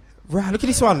 Right, look at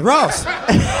this one, Ross.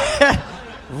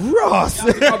 Ross.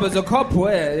 As a couple,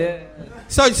 yeah.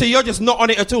 So you're just not on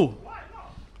it at all.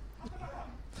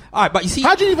 All right, but you see,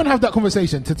 how do you even have that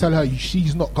conversation to tell her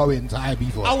she's not going to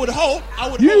Ibiza? I would hope.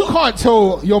 You can't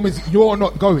tell your miss you're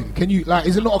not going. Can you? Like,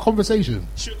 is it not a conversation?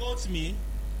 She'll go to me.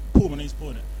 Paul, my name's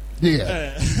Paul.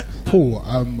 Yeah. Paul,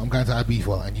 I'm going to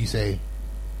Ibiza, and you say.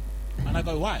 And I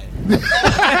go, why?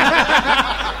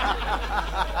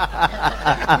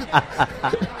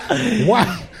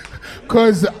 Why?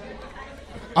 Because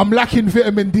I'm lacking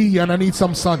vitamin D and I need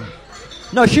some sun.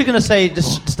 No, she's going to say,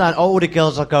 all the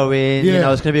girls are going, you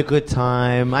know, it's going to be a good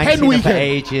time. I ain't seen them for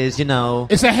ages, you know.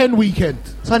 It's a hen weekend.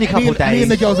 It's only a couple days. Me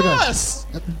and the girls are going. Worse.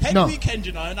 Hen weekend,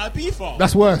 you know, and Ibiza.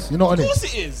 That's worse. You're not on it. Of course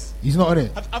it is. He's not on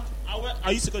it.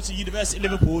 I used to go to University of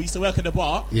Liverpool. I used to work in the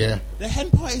bar. Yeah. The hen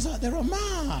parties out there are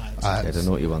mad. They're the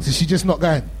naughty ones. So she's just not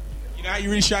going. You know how you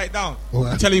really shut it down?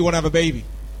 What? You tell her you want to have a baby.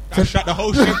 That shut the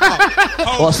whole shit down.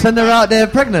 What, send her out there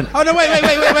pregnant? Oh, no, wait.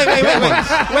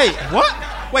 Wait, what?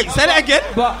 Wait, say that again?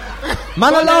 But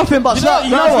man are laughing, but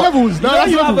that's levels.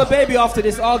 You have a baby after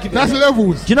this argument. That's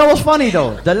levels. Do you know what's funny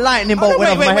though? The lightning bolt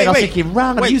went off my head. I was thinking,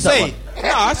 I'm going to use that one.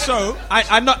 Nah, so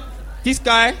I'm not. This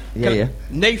guy, yeah.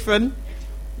 Nathan.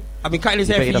 I've been cutting his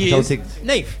hair for years.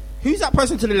 Nath, who's that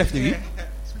person to the left of you?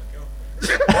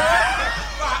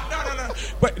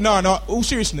 But no. All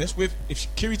seriousness,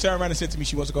 if Kiri turned around and said to me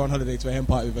she wants to go on holiday to a hen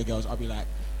party with her girls, I'd be like,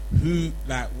 who?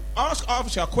 Like,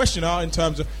 obviously I'll question her in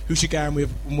terms of who she's going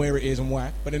with and where it is and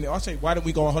why. But then I'll say, why don't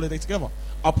we go on holiday together?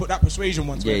 I'll put that persuasion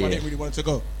one to her if I didn't really want to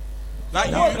go. Like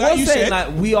you saying, said,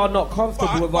 like, we are not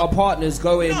comfortable with our partners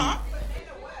going.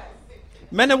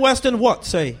 Men are worse than what?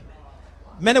 Say,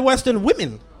 men are worse than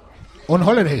women. On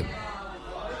holiday.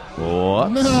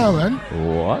 What? No, man.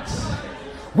 What?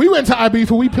 We went to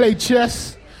Ibiza. We played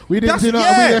chess. We did dinner.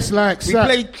 Yeah. We just like we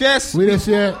played chess. We just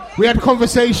we had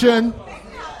conversation.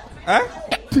 Huh?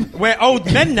 We're old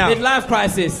men now. Midlife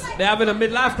crisis. They're having a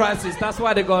midlife crisis. That's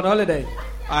why they go on holiday.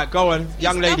 Alright, go on,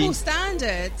 young lady. Double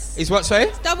standards. Is what, sorry?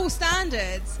 It's double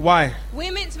standards. Why?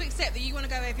 We're meant to accept that you want to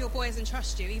go with your boys and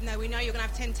trust you, even though we know you're going to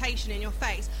have temptation in your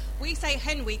face. We say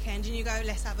hen weekend and you go,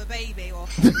 let's have a baby, or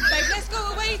babe, let's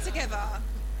go away together.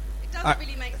 It doesn't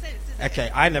really make sense, does it? Okay,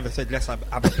 I never said let's have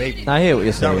a baby. I hear what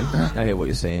you're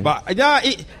saying. But yeah,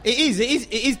 it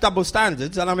is double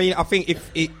standards, and I mean, I think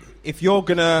if you're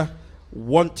gonna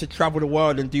want to travel the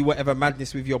world and do whatever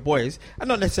madness with your boys, and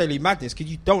not necessarily madness,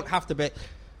 because you don't have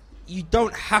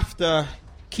to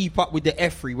keep up with the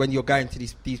effery when you're going to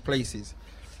these places.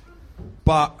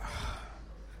 But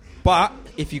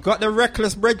if you got the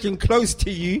reckless brethren close to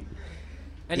you,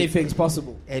 anything's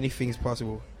possible. Anything's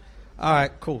possible. All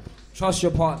right, cool. Trust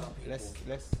your partner. Let's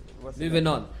moving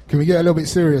on. Can we get a little bit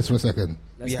serious for a second?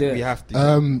 Let's do it. We have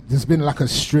to. There's been like a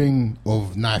string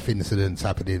of knife incidents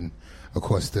happening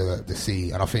across the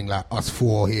sea, and I think like us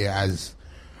four here as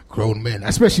grown men,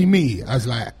 especially me as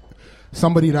like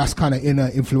somebody that's kind of in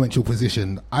an influential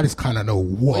position, I just kind of know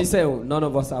what. You say none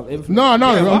of us have influence? No,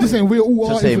 I'm just saying we all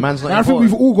Just are. say man's not I think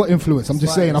important. we've all got influence. I'm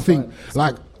just saying. I think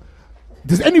like,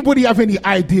 does anybody have any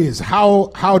ideas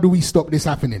how do we stop this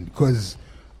happening? Because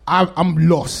I'm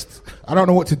lost. I don't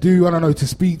know what to do. I don't know who to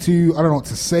speak to. I don't know what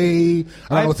to say.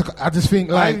 I just think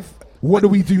like, what do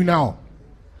we do now?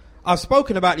 I've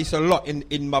spoken about this a lot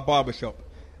in my barbershop,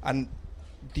 and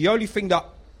the only thing that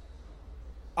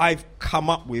I've come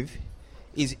up with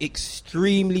is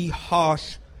extremely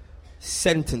harsh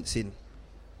sentencing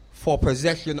for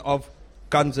possession of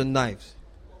guns and knives.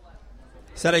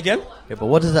 Say that again? Yeah, but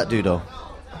what does that do, though?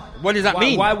 What does that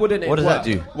mean? Why wouldn't it What does work?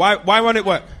 that do? Why won't it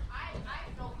work?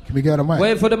 Can we get on the mic?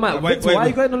 Wait for the mic. Wait, Victor, wait, why are you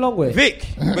wait. going the long way? Vic,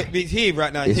 he's here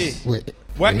right now. He's here. Wait,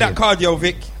 Work that cardio,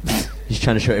 Vic. He's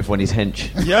trying to show everyone his hench.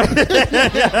 Yeah.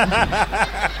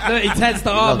 No, he tends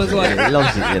to arm as well. He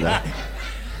loves it, you know.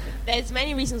 There's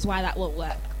many reasons why that won't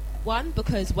work. One,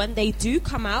 because when they do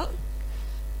come out,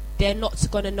 they're not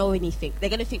going to know anything. They're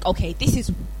going to think, okay, this is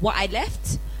what I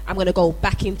left. I'm going to go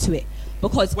back into it.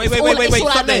 Because Wait.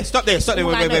 Stop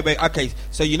there. Wait. Okay,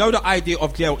 so you know the idea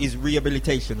of jail is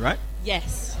rehabilitation, right?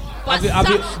 Yes. But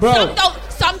bro.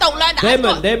 some don't learn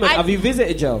that. Damon, have you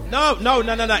visited jail? No.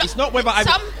 It's not whether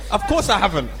of course I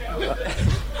haven't.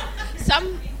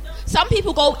 Some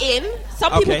people go in.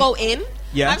 Some people go in.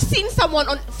 Yeah. I've seen someone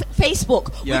on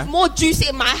Facebook with more juice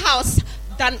in my house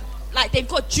than like they've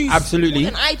got juice Absolutely.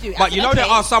 more than I do. But you know there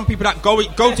are some people that go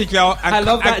to jail and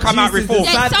come out reformed.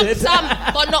 Yeah, some,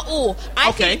 but not all.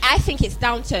 I think it's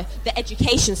down to the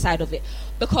education side of it,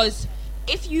 because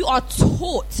if you are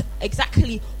taught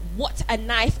exactly what a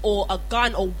knife or a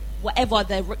gun or whatever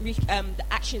the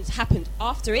actions happened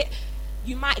after it,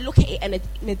 you might look at it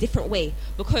in a different way,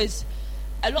 because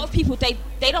a lot of people they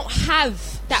don't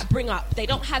have that bring up. They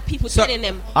don't have people telling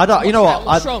them. I don't. You know what?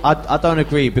 what's wrong. I don't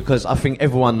agree, because I think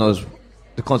everyone knows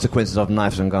the consequences of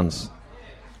knives and guns.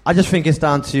 I just think it's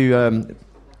down to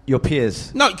your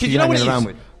peers. No, because you know what it is.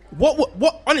 With.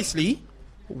 What honestly,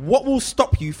 what will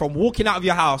stop you from walking out of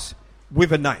your house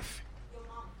with a knife?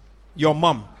 Your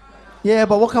mum. Yeah,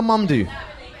 but what can mum do?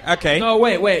 Okay. No,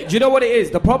 wait. Do you know what it is?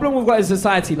 The problem we've got in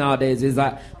society nowadays is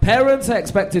that parents are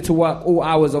expected to work all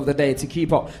hours of the day to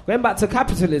keep up. Going back to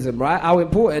capitalism, right? How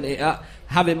important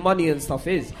having money and stuff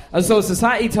is. And so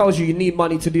society tells you need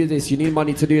money to do this, you need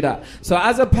money to do that. So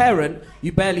as a parent,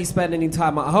 you barely spend any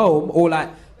time at home, or like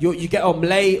you get home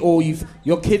late, or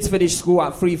your kids finish school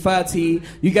at 3:30,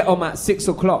 you get home at 6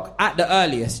 o'clock at the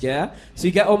earliest, yeah? So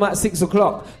you get home at 6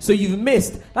 o'clock. So you've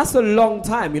missed, that's a long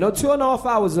time, 2.5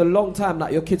 hours is a long time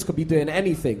that your kids could be doing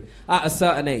anything at a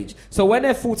certain age. So when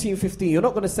they're 14, 15, you're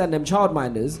not going to send them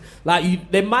childminders.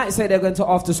 They might say they're going to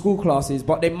after school classes,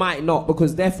 but they might not,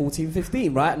 because they're 14,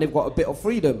 15, right? And they've got a bit of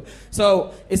freedom.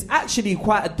 So it's actually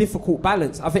quite a difficult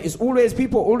balance. I think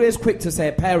people are always quick to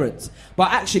say parents,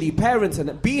 but actually parents,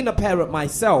 and being a parent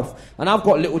myself, and I've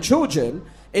got little children,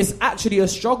 it's actually a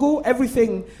struggle.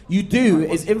 Everything you do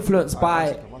is influenced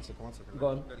by... One second. Go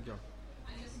on.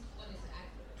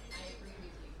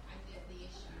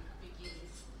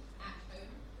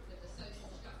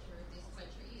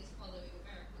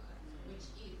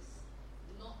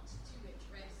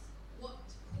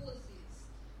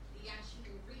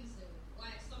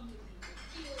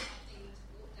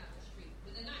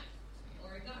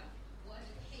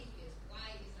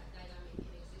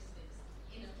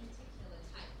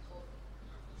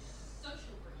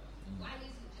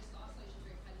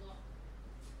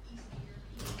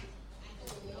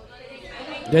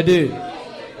 They do.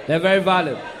 They're very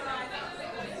violent.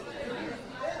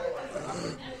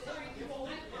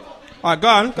 All right, go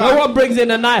on. No one brings in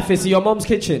a knife. It's your mom's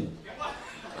kitchen.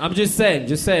 I'm just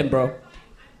saying, bro.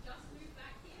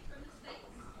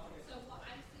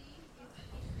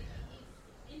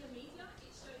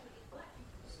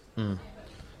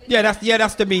 Yeah,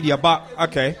 that's the media. But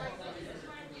okay.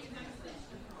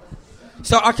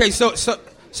 So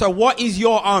what is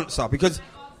your answer? Because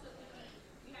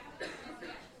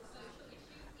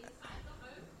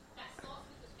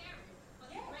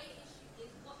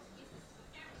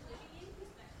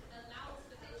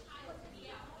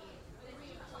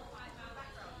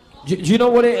Do you know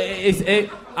what it is?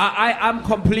 I'm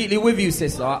completely with you,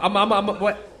 sister. I'm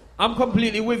I'm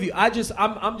completely with you. I'm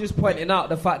just pointing out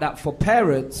the fact that for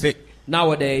parents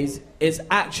nowadays, it's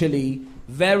actually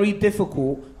very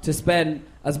difficult to spend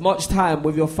as much time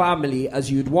with your family as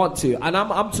you'd want to. And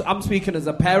I'm speaking as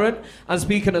a parent. I'm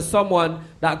speaking as someone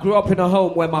that grew up in a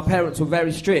home where my parents were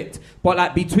very strict. But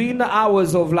like between the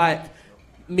hours of like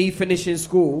me finishing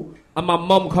school and my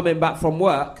mum coming back from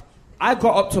work, I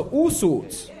got up to all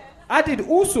sorts. I did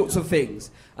all sorts of things.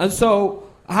 And so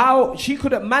how she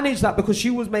couldn't manage that because she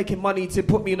was making money to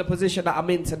put me in a position that I'm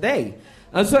in today.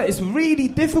 And so it's really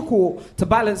difficult to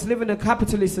balance living in a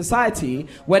capitalist society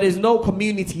where there's no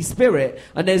community spirit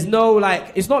and there's no,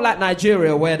 like, it's not like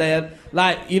Nigeria where they're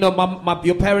like, you know,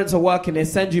 your parents are working, they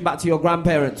send you back to your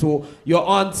grandparents or your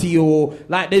auntie, or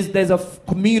like there's a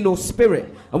communal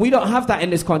spirit. And we don't have that in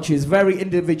this country. It's very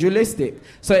individualistic.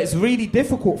 So it's really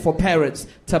difficult for parents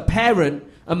to parent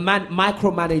and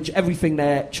micromanage everything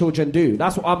their children do.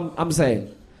 That's what I'm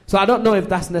saying. So I don't know if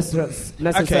that's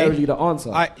necessarily the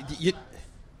answer.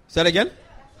 Say that again?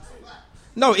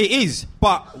 No, it is.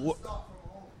 But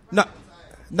no,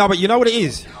 but you know what it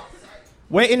is?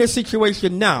 We're in a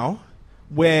situation now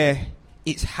where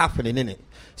it's happening, innit?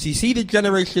 So you see the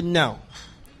generation now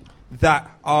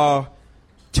that are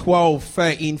 12,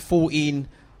 13, 14,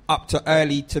 up to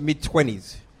early to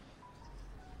mid-20s.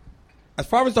 As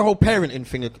far as the whole parenting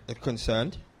thing is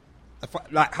concerned,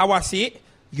 like how I see it,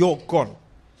 you're gone.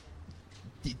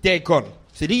 They're gone.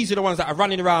 So these are the ones that are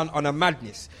running around on a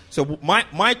madness. So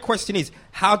my question is,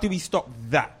 how do we stop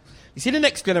that? You see the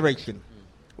next generation?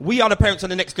 We are the parents of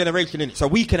the next generation, innit? So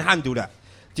we can handle that.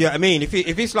 Do you know what I mean? If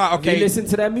it's like, okay... Have you listen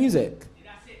to their music?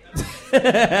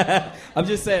 I'm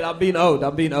just saying, I'm being old.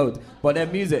 But their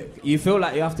music, you feel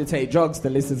like you have to take drugs to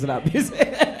listen to that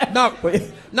music. No,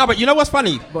 but you know what's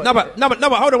funny? No, but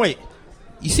hold on, wait.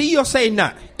 You see, you're saying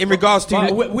that in regards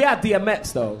to... we had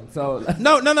DMX, though, so...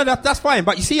 No, that's fine.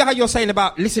 But you see how you're saying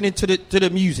about listening to the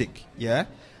music, yeah?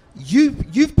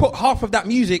 You've put half of that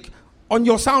music on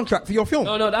your soundtrack for your film.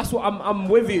 No, that's what I'm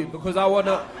with you, because I want...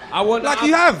 Like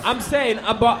you have. I'm saying,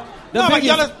 but...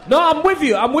 I'm with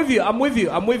you.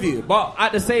 But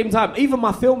at the same time, even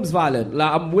my film's violent.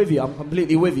 Like, I'm with you. I'm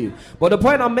completely with you. But the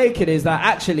point I'm making is that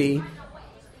actually,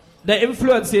 the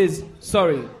influence is...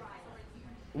 Sorry.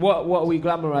 What are we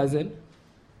glamorizing?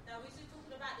 No, we're just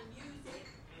talking about the music.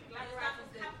 Like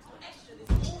Capital Extra this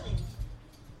morning.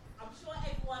 I'm sure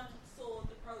everyone saw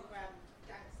the program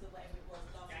Gangster, whatever it was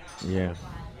last night. Yeah.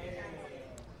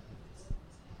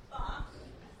 But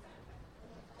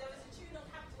there was a tune on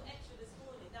Capital Extra this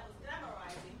morning that was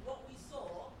glamorizing what we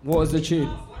saw. What was the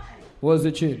tune? What was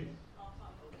the tune?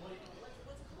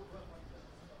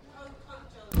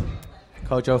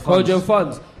 Kojo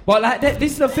Funds. But like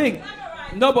this is the thing.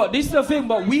 No, but this is the thing.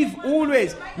 But we've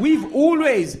always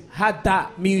had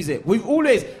that music. We've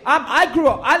always. I grew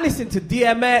up. I listened to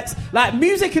DMX. Like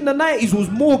music in the 90s was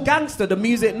more gangster than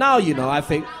music now. You know, I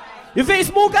think. You think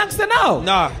it's more gangster now?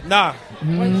 Nah.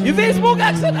 You think it's more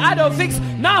gangster? I don't think so.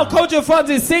 Now Kojo Funds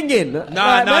is singing. No.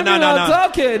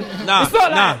 Talking. Nah, it's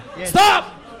not like stop,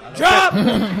 drop.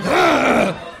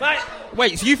 Like,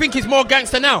 wait, so you think it's more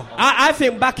gangster now? I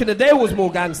think back in the day it was more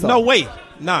gangster. No way.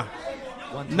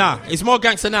 Nah, it's more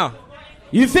gangster now.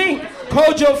 You think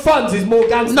Kojo Funds is more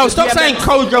gangster? No, stop saying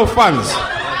Kojo Funds.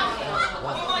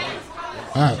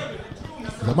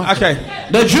 Okay.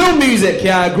 The drill music,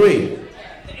 yeah, I agree.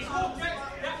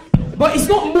 But it's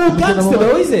not more gangster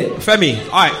though, is it? Femi,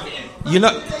 alright. You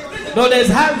know. No, there's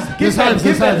hands. Give hands.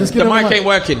 The mic ain't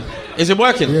working. Is it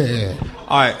working? Yeah.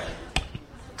 Alright.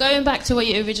 Going back to what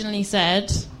you originally said,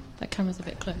 that camera's a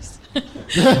bit close.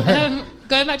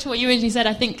 Going back to what you originally said,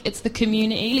 I think it's the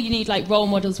community. You need like role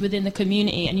models within the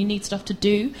community, and you need stuff to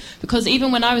do. Because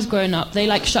even when I was growing up, they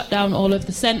like shut down all of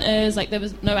the centres. Like there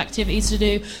was no activities to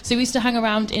do. So we used to hang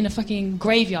around in a fucking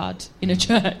graveyard in a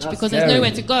church because there's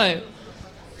nowhere to go.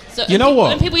 So you know what?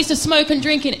 When people used to smoke and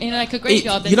drink in like a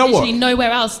graveyard, there's you know literally what?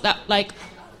 nowhere else that like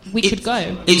we could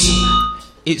go.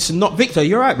 It's not Victor.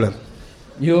 You're right, blood.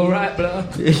 You're right,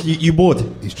 blood. You bored?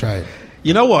 He's trying.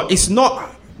 You know what? It's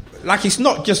not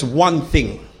just one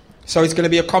thing. So it's going to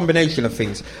be a combination of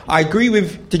things. I agree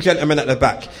with the gentleman at the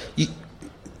back.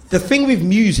 The thing with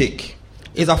music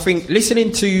is, I think,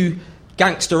 listening to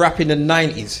gangster rap in the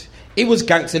 90s, it was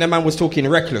gangster, the man was talking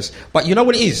reckless. But you know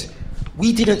what it is?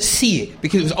 We didn't see it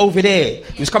because it was over there.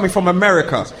 It was coming from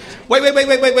America.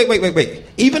 Wait.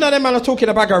 Even though them man are talking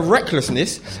about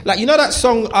recklessness, like, you know that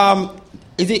song,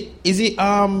 is it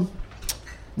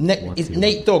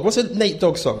Nate Dogg. What's a Nate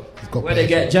Dogg song? Where they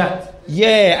get jacked.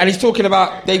 Yeah, and he's talking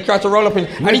about they tried to roll up and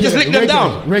he just licked them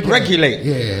down. Regulate.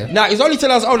 Yeah. Now, he's only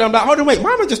 10 hours old. I'm like, hold on, wait,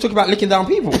 why am I just talking about licking down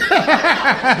people?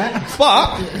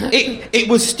 But it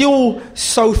was still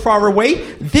so far away.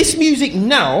 This music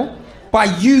now, by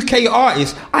UK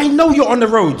artists, I know you're on the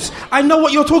roads. I know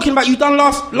what you're talking about. You done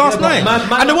last night.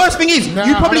 And the worst thing is,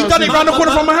 you probably done it round the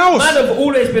corner from my house. Man have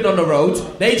always been on the roads.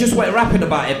 They just went rapping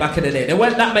about it back in the day. There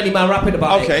weren't that many man rapping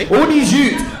about it. All these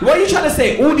youths, what are you trying to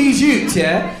say? All these youths,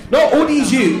 yeah? Not all these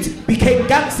youths became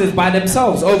gangsters by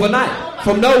themselves overnight,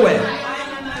 from nowhere.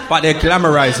 But they're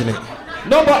glamorizing it.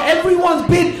 No, but everyone's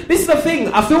been... This is the thing.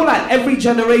 I feel like every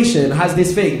generation has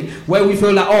this thing where we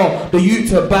feel like, oh, the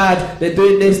youths are bad, they're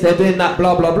doing this, they're doing that,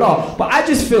 blah, blah, blah. But I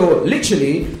just feel,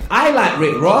 literally, I like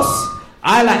Rick Ross,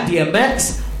 I like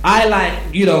DMX, I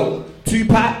like,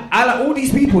 Tupac, I like all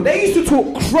these people. They used to talk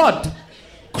crud.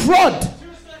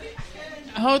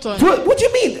 Hold on. What do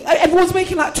you mean? Everyone's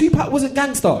making like Tupac wasn't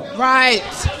gangster. Right.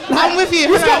 I'm with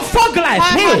you. We've got thug life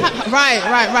here.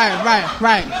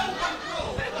 Right.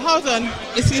 Hold on.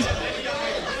 Excuse.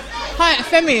 Hi,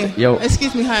 Femi. Yo.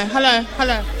 Excuse me. Hi. Hello.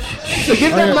 So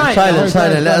give them mic. Silence.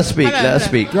 Let us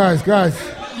speak. Guys.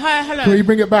 Hi. Hello. Can you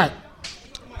bring it back?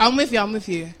 I'm with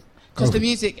you. Because the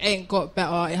music ain't got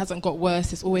better. It hasn't got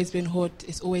worse. It's always been hood.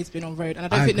 It's always been on road. And I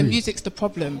don't think the music's the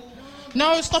problem.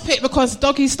 No, stop it. Because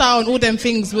Doggy Style and all them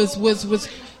things was.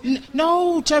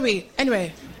 No, Joey.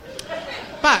 Anyway,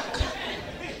 back.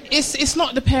 It's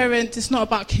not the parent, it's not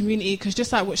about community, because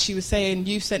just like what she was saying,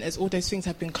 youth centres, all those things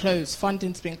have been closed,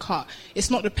 funding's been cut. It's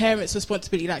not the parents'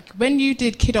 responsibility. Like, when you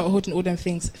did kidulthood and all them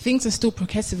things have still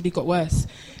progressively got worse.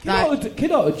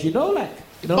 Kidulthood,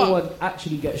 no one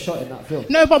actually gets shot in that film.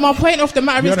 No, but my point of the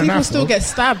matter is people still get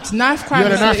stabbed. Knife crime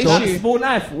is the issue. Small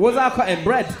knife. Was I cutting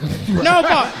bread? No,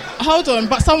 but hold on.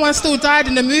 But someone still died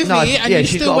in the movie, and you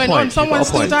still went on. Someone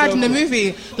still died in the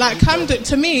movie. Like Camden.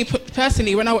 To me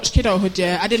personally, when I watched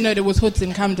Kidulthood, I didn't know there was hoods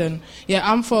in Camden.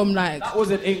 I'm from that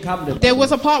wasn't in Camden. There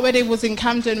was a part where they was in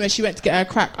Camden where she went to get her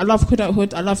crack. I love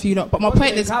Kidulthood. I love you lot. But my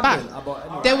point is back.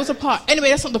 There was a part.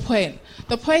 Anyway, that's not the point.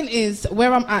 The point is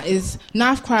where I'm at is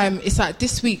knife crime. It's like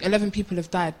this week, 11 people have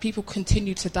died. People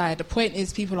continue to die. The point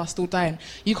is people are still dying.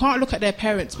 You can't look at their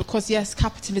parents because, yes,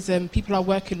 capitalism, people are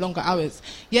working longer hours.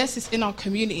 Yes, it's in our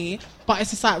community, but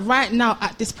it's just like right now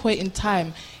at this point in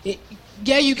time,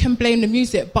 you can blame the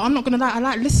music, but I'm not going to lie, I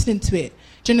like listening to it.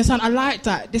 Do you understand? I like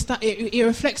that. It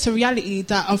reflects a reality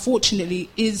that unfortunately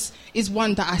is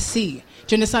one that I see.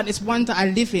 Do you understand? It's one that I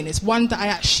live in. It's one that I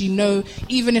actually know.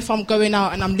 Even if I'm going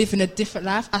out and I'm living a different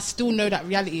life, I still know that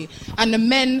reality. And the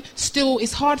men still,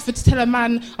 it's hard to tell a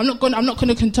man, I'm not going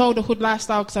to control the hood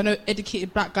lifestyle because I know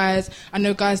educated black guys, I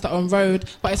know guys that are on road,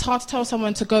 but it's hard to tell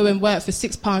someone to go and work for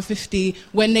 £6.50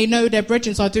 when they know their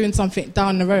brethren are doing something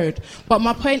down the road. But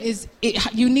my point is,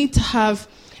 you need to have,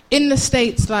 in the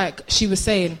States, like she was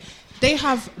saying, they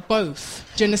have both.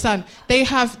 Do you understand?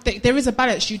 There is a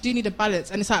balance. You do need a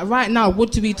balance. And it's like, right now,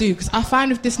 what do we do? Because I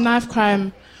find with this knife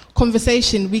crime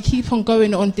conversation, we keep on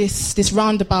going on this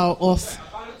roundabout of...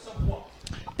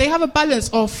 They have a balance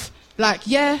of, like,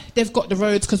 they've got the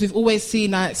roads, because we've always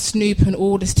seen, like, Snoop and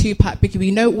all this Tupac, Biggie.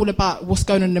 We know all about what's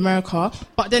going on in America.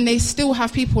 But then they still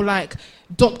have people like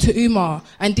Dr. Umar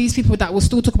and these people that will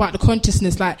still talk about the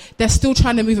consciousness. Like, they're still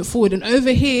trying to move it forward. And over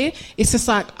here, it's just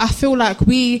like, I feel like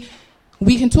we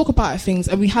can talk about things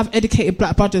and we have educated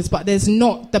black brothers, but there's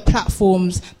not the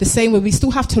platforms the same way. We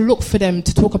still have to look for them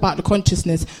to talk about the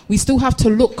consciousness. We still have to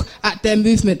look at their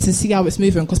movement to see how it's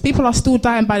moving, because people are still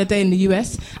dying by the day in the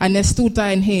US and they're still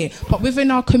dying here. But within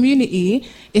our community,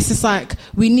 it's just like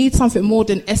we need something more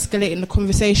than escalating the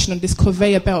conversation on this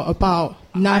conveyor belt about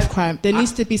knife crime. There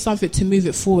needs to be something to move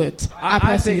it forward.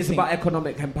 I think it's about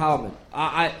economic empowerment.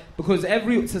 Because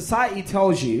every society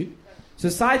tells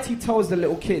the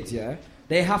little kids,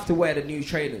 they have to wear the new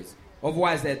trainers.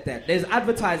 Otherwise, they're dead. There's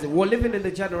advertising. We're living in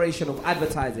the generation of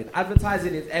advertising.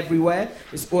 Advertising is everywhere.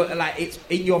 It's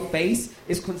in your face.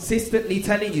 It's consistently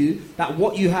telling you that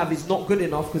what you have is not good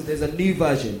enough because there's a new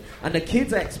version. And the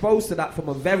kids are exposed to that from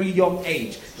a very young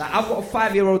age. Like, I've got a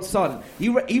 5-year-old son.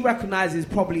 He recognizes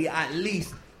probably at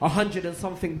least 100 and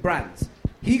something brands.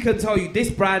 He can tell you this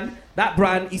brand, that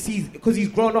brand, he sees, because he's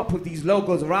grown up with these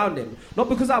logos around him. Not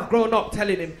because I've grown up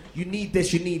telling him, you need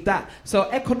this, you need that. So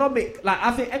I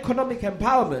think economic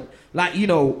empowerment,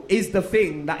 is the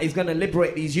thing that is going to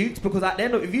liberate these youths. Because at the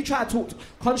end of, if you try to talk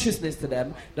consciousness to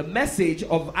them, the message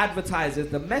of advertisers,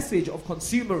 the message of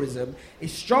consumerism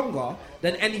is stronger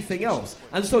than anything else.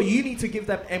 And so you need to give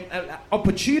them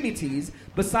opportunities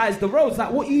besides the roads.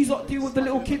 Like what you do with the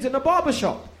little kids in the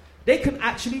barbershop. They can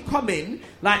actually come in,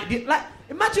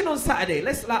 Imagine on Saturday,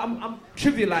 I'm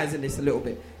trivializing this a little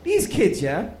bit. These kids,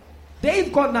 yeah,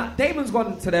 Damon's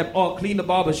gone to them, clean the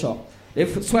barbershop.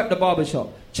 They've swept the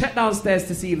barbershop. Check downstairs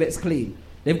to see if it's clean.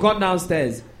 They've gone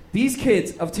downstairs. These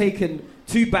kids have taken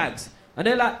 2 bags. And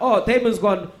they're like, Damon's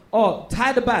gone,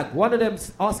 tie the bag. One of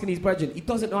them's asking his brethren, he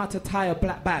doesn't know how to tie a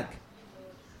black bag.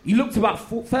 He looked about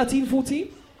 13,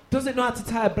 14, doesn't know how to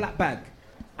tie a black bag.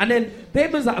 And then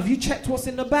Damon's like, have you checked what's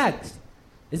in the bags?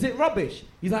 Is it rubbish?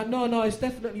 He's like, no, it's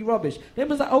definitely rubbish.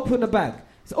 Damon's like, open the bag.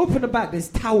 So open the bag, there's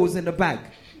towels in the bag.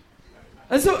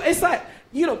 And so it's like,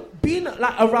 being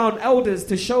like around elders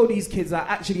to show these kids like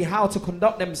actually how to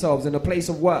conduct themselves in a place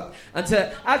of work. And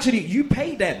to actually, you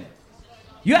pay them.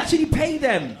 You actually pay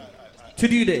them to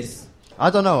do this. I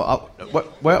don't know.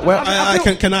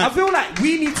 I feel like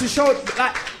we need to show,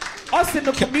 like, us in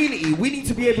the community, we need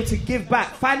to be able to give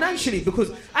back financially,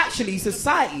 because actually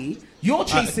society, you're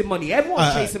chasing money.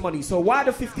 Everyone's chasing money. So why are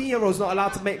the 15-year-olds not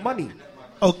allowed to make money?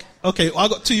 Okay, I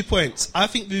got 2 points. I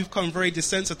think we've become very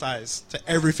desensitized to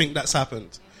everything that's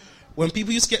happened. When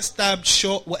people used to get stabbed,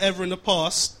 shot, whatever in the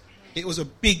past, it was a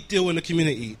big deal in the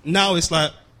community. Now it's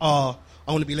like, I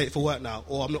want to be late for work now,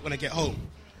 or I'm not going to get home.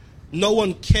 No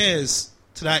one cares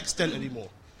to that extent anymore.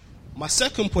 My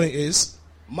second point is,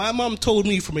 my mum told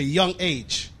me from a young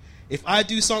age, if I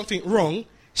do something wrong,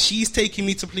 she's taking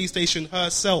me to police station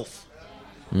herself.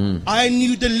 I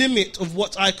knew the limit of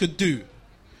what I could do.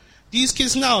 These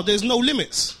kids now, there's no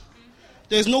limits.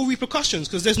 There's no repercussions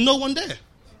because there's no one there.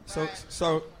 So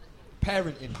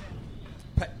parenting.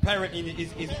 Parenting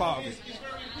is part of it.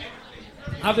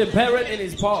 Having parenting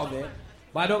is part of it,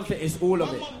 but I don't think it's all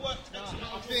of it.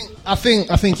 I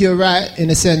think you're right in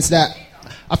the sense that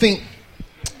I think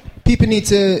people need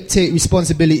to take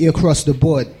responsibility across the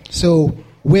board. So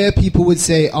where people would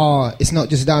say, it's not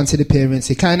just down to the parents,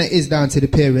 it kind of is down to the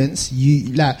parents.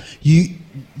 You're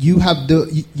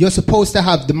supposed to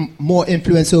have the more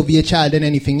influence over your child than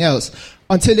anything else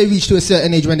until they reach to a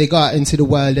certain age when they go out into the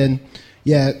world, and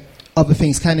other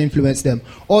things can influence them.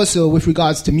 Also, with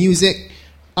regards to music,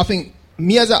 I think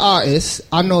me as an artist,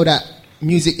 I know that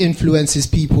music influences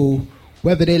people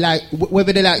whether they like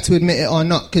to admit it or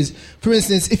not. Because, for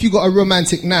instance, if you got a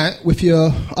romantic night with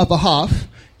your other half,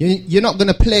 you're not going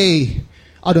to play,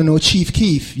 I don't know, Chief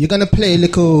Keef. You're going to play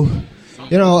little,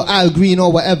 Al Green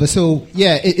or whatever. So,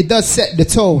 it does set the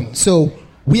tone. So,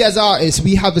 we as artists,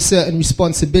 we have a certain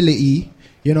responsibility,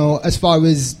 as far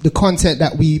as the content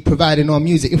that we provide in our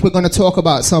music. If we're going to talk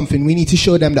about something, we need to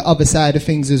show them the other side of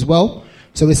things as well.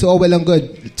 So, it's all well and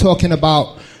good talking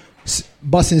about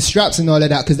busting straps and all of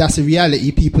that, because that's a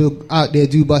reality. People out there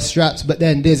do bust straps, but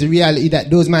then there's a reality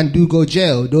that those men do go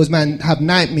jail. Those men have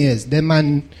nightmares. Them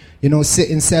man,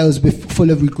 sit in cells full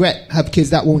of regret, have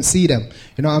kids that won't see them.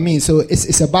 You know what I mean? So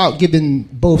it's about giving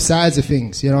both sides of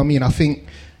things. You know what I mean? I think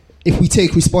if we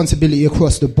take responsibility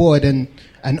across the board and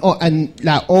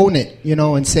like own it,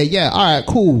 and say, all right,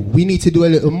 cool, we need to do a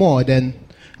little more, then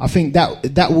I think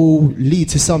that will lead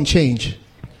to some change.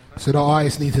 So the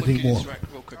artists need to do more.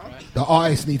 The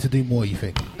artists need to do more, you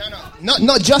think? No,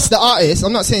 not just the artists.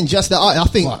 I'm not saying just the artists.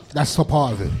 I think that's a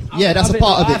part of it. Yeah, that's a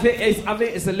part of it. I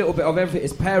think it's a little bit of everything.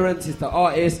 It's parents, it's the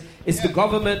artists, it's the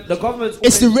government. The government's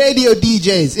it's the radio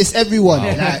DJs. It's everyone.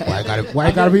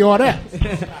 Why gotta be all that?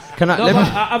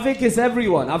 I think it's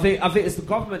everyone. I think it's the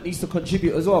government needs to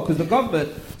contribute as well, because the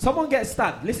government, someone gets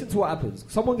stabbed. Listen to what happens.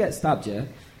 Someone gets stabbed, yeah.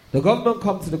 The government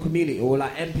come to the community, or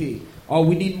like MP.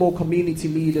 We need more community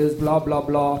leaders, blah, blah,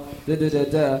 blah,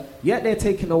 Yet they're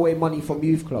taking away money from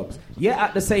youth clubs. Yet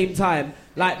at the same time,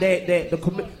 like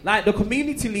the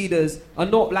community leaders are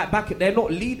not like they're not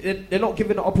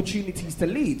given the opportunities to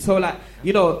lead. So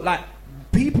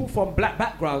people from black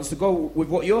backgrounds, to go with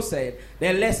what you're saying,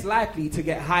 they're less likely to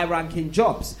get high-ranking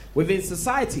jobs within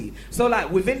society. So,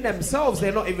 within themselves,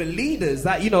 they're not even leaders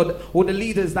or the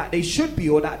leaders that they should be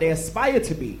or that they aspire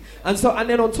to be. And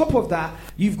then on top of that,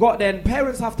 you've got then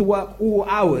parents have to work all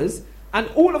hours and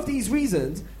all of these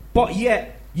reasons, but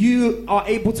yet you are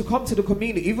able to come to the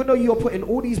community, even though you're putting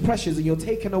all these pressures and you're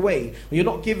taking away, and you're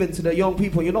not giving to the young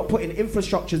people, you're not putting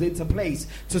infrastructures into place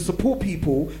to support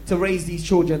people to raise these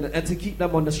children and to keep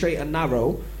them on the straight and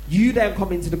narrow. You then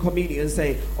come into the community and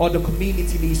say, the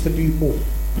community needs to do more.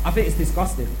 I think it's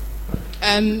disgusting.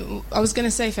 I was going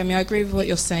to say, Femi, I agree with what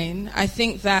you're saying. I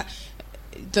think that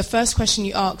the first question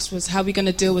you asked was, how are we going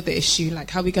to deal with the issue? Like,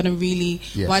 how are we going to really,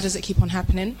 Yes. why does it keep on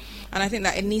happening? And I think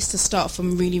that it needs to start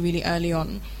from really, really early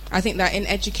on. I think that in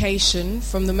education,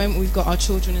 from the moment we've got our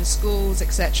children in schools,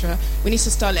 etc., we need to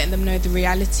start letting them know the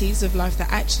realities of life, that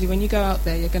actually when you go out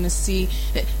there, you're going to see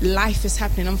that life is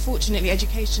happening. Unfortunately,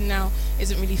 education now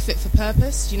isn't really fit for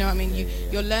purpose. You know what I mean?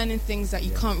 You're learning things that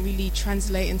you can't really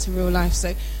translate into real life.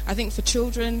 So I think for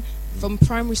children from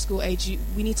primary school age,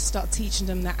 we need to start teaching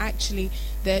them that actually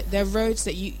there are roads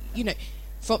that you know,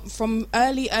 from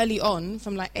early on,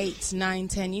 from like 8, 9,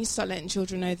 10, you start letting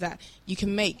children know that you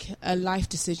can make a life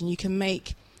decision. You can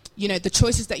make, you know, the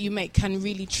choices that you make can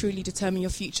really truly determine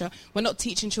your future. We're not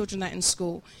teaching children that in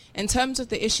school. In terms of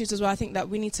the issues as well, I think that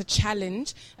we need to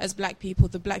challenge, as black people,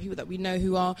 the black people that we know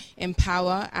who are in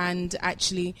power, and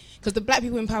actually, because the black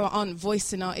people in power aren't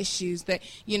voicing our issues. That,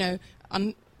 you know,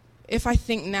 if I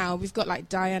think now, we've got like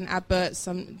Diane Abbott,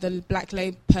 the black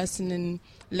person in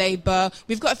Labour.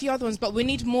 We've got a few other ones, but we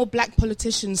need more black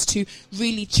politicians to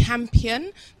really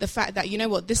champion the fact that, you know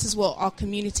what, this is what our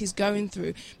community is going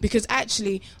through. Because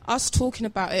actually, us talking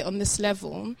about it on this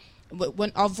level,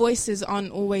 when our voices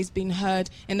aren't always being heard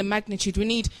in the magnitude, we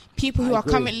need people who are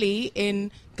currently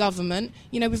in government.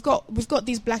 You know, we've got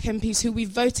these black MPs who we've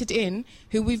voted in,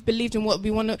 who we've believed in what we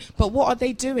want to, but what are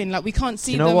they doing? Like, we can't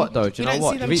see them. Do you know what, though? Do you know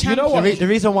what? The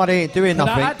reason why they ain't doing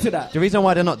nothing, the reason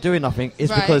why they're not doing nothing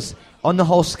is because on the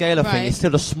whole scale of things, it's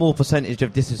still a small percentage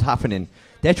of this is happening.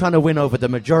 They're trying to win over the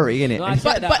majority, innit? No,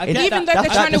 but even though they're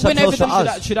trying to win over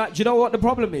the... Do you know what the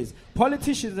problem is?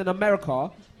 Politicians in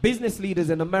America, business leaders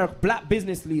in America, black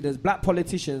business leaders, black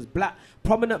politicians,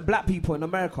 prominent black people in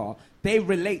America, they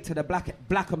relate to the black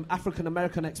African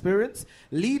American experience.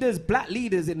 Black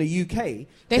leaders in the UK,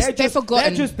 they've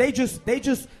forgotten.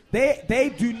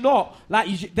 They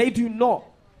do not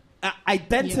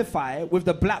identify with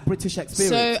the black British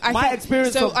experience. So My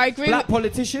experience of I agree black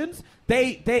politicians,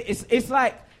 it's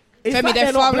like Femi, like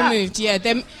they're far black. removed. Yeah,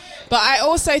 but I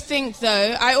also think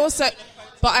though,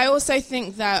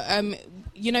 that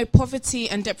you know, poverty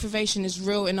and deprivation is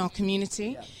real in our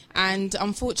community. Yeah. And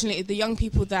unfortunately, the young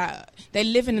people that they're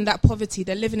living in that poverty,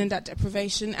 they're living in that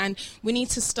deprivation, and we need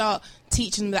to start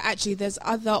teaching them that actually there's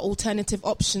other alternative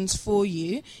options for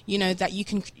you. You know, that you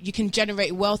can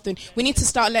generate wealth, and we need to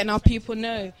start letting our people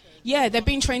know. Yeah, they're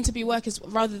being trained to be workers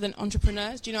rather than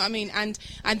entrepreneurs. Do you know what I mean? And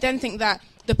then think that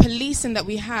the policing that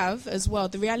we have as well,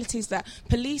 the reality is that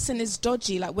policing is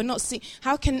dodgy. Like, we're not seeing,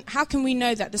 how can we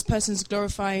know that this person's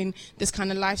glorifying this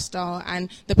kind of lifestyle and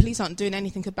the police aren't doing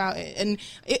anything about it? And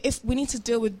if we need to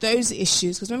deal with those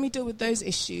issues, because when we deal with those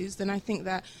issues, then I think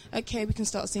that, okay, we can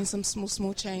start seeing some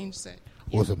small change. So.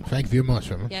 Awesome. Thank you very much,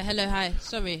 man. Yeah, hello, hi.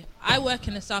 Sorry. I work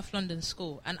in a South London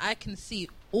school, and I can see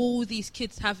all these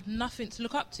kids have nothing to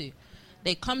look up to.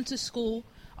 They come to school,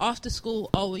 after school,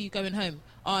 oh, are you going home?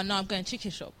 Oh, no, I'm going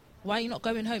chicken shop. Why are you not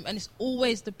going home? And it's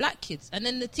always the black kids. And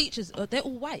then the teachers, they're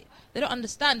all white. They don't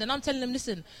understand. And I'm telling them,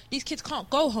 listen, these kids can't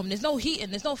go home. There's no heating.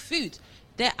 There's no food.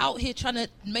 They're out here trying to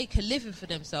make a living for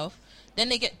themselves. Then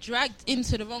they get dragged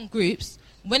into the wrong groups.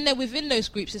 When they're within those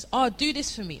groups, it's, oh, do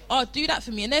this for me. Oh, do that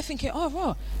for me. And they're thinking, oh,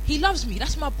 raw, he loves me.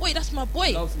 That's my boy. That's my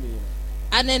boy. Loves me.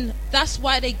 And then that's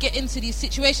why they get into these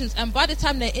situations. And by the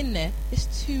time they're in there,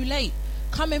 it's too late.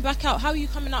 Coming back out, how are you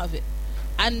coming out of it?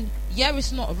 And yeah,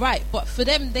 it's not right, but for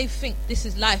them, they think this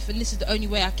is life and this is the only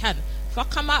way I can. If I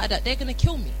come out of that, they're going to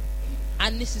kill me.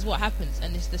 And this is what happens,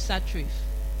 and it's the sad truth.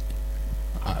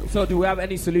 So do we have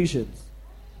any solutions?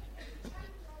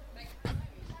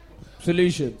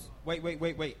 Solutions.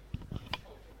 Wait.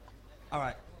 All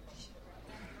right.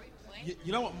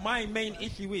 You know what my main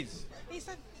issue is? He's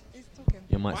talking.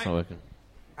 Your mic's not working.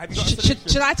 Have you got a solution?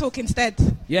 Should I talk instead?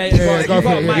 Yeah, go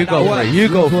for it. You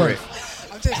go for it.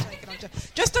 I'm just joking.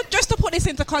 Just to put this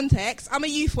into context, I'm a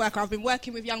youth worker. I've been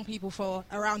working with young people for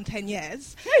around 10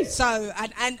 years. So,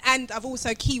 and I've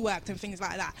also key worked and things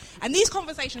like that. And these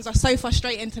conversations are so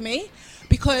frustrating to me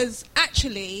because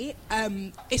actually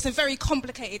it's a very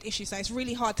complicated issue, so it's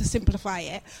really hard to simplify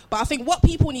it. But I think what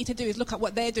people need to do is look at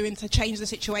what they're doing to change the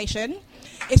situation.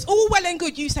 It's all well and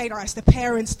good you saying, oh, it's the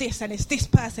parents this and it's this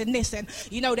person this and,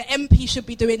 you know, the MP should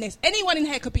be doing this. Anyone in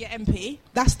here could be an MP.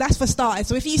 That's for starters.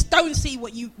 So if you don't see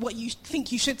what you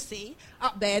think you should see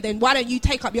up there, then why don't you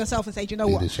take up yourself and say, do you know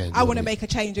what, I want to make a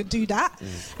change and do that.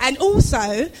 And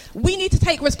also, we need to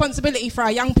take responsibility for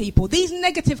our young people. These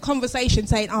negative conversations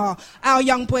saying, oh, our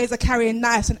young boys are carrying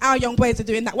knives and our young boys are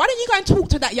doing that. Why don't you go and talk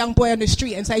to that young boy on the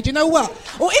street and say, do you know what?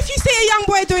 Or if you see a young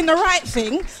boy doing the right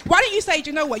thing, why don't you say, do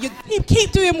you know what, you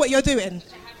keep doing what you're doing?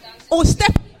 Or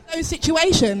step in those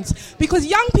situations. Because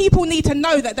young people need to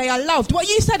know that they are loved. What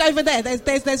you said over there,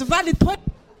 there's a valid point.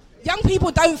 young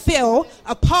people don't feel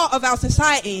a part of our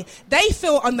society. They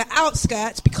feel on the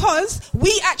outskirts because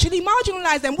we actually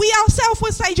marginalise them. We ourselves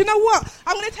would say, do you know what?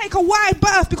 I'm going to take a wide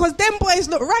berth because them boys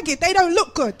look ragged. They don't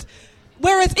look good.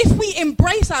 Whereas if we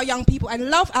embrace our young people and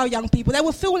love our young people, they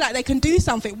will feel like they can do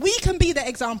something. We can be the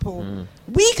example.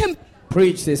 We can...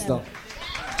 Preach, sister.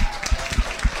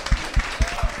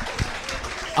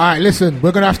 All right, listen,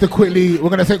 we're going to have to quickly take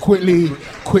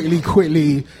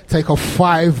a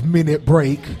 5-minute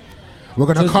break. We're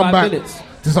going to Just come 5 back. minutes.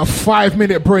 There's a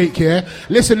 5-minute break here.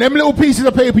 Listen, them little pieces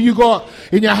of paper you got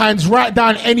in your hands, write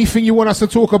down anything you want us to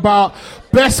talk about.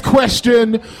 Best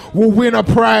question will win a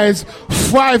prize.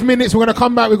 5 minutes, we're going to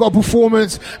come back. We've got a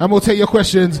performance and we'll take your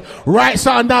questions. Write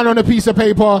something down on a piece of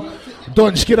paper.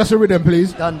 Dunch, give us a rhythm,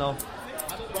 please. Done now.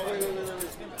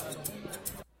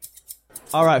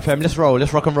 All right, fam, let's roll.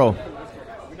 Let's rock and roll.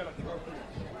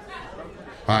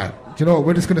 All right. Do you know what?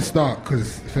 We're just going to start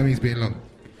because Femi's being long.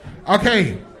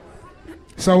 Okay.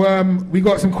 So we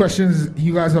got some questions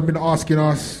you guys have been asking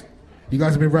us. You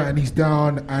guys have been writing these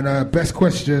down. And best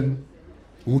question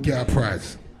will get a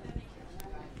prize.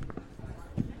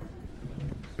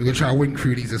 We're going to try to wing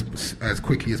through these as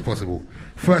quickly as possible.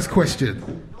 First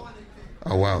question.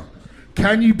 Oh, wow.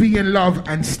 Can you be in love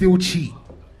and still cheat?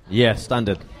 Yeah,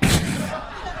 standard.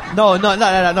 No.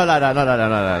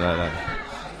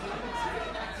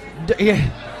 Yeah.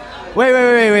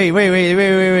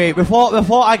 Wait.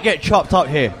 Before I get chopped up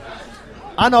here,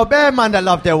 I know bare man that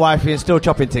love their wife and still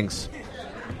chopping things.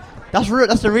 Not Who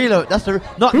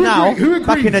now. agrees?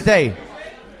 Back in the day.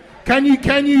 Can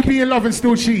you be in love and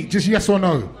still cheat? Just yes or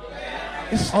no?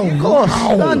 Of course,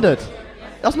 wow. standard.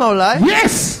 That's no lie.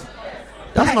 Yes.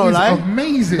 That's no is lie.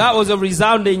 Amazing. That was a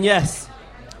resounding yes.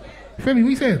 Femi,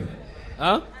 what you saying?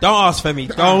 Huh? Don't ask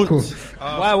Femi. Don't.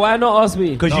 Why not ask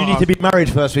me? Because you need to be married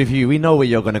first with you. We know where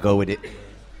you're going to go with it. You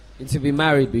need to be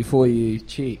married before you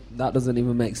cheat. That doesn't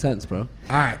even make sense, bro. All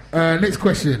right. Next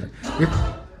question.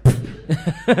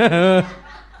 Right.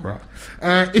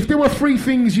 If there were 3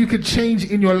 things you could change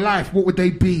in your life, what would they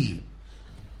be?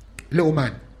 Little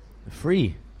man.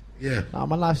 3? Yeah. Nah,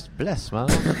 my life's blessed, man.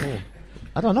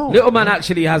 I don't know. Little man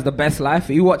actually has the best life.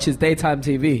 He watches daytime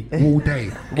TV. All day.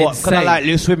 What? Because I like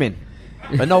loose women.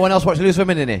 But no one else watches loose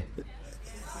women in here.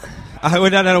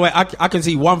 I can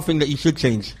see one thing that you should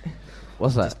change.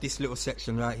 What's that? This little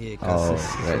section right here. Oh,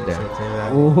 right there.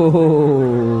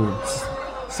 Oh.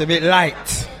 It's a bit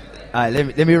light. All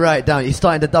right, let me write it down. He's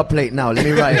starting the dub plate now. Let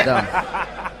me write it down.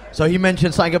 So he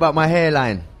mentioned something about my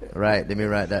hairline. Right, let me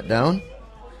write that down.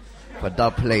 For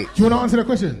dub plate. Do you want to answer the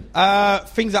question?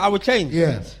 Things that I would change?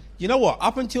 Yeah. You know what?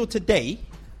 Up until today,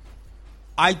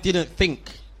 I didn't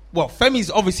think... Well, Femi's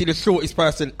obviously the shortest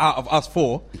person out of us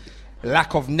 4.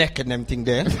 Lack of neck and them thing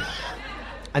there.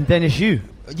 And then it's you.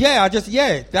 Yeah,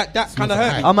 that kind of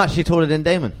hurt me. I'm actually taller than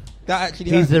Damon. That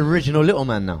actually He's hurt the original little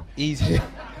man now. He's...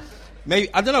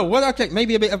 Maybe, I don't know, what I think,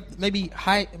 maybe a bit of, maybe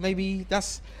height, maybe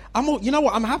that's... you know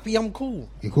what, I'm happy, I'm cool.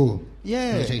 You're cool?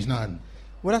 Yeah. You change nothing?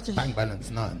 What I change? Bank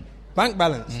balance, nothing. Bank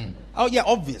balance? Oh, yeah,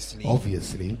 obviously,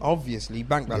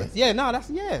 bank balance. Yeah, no, that's,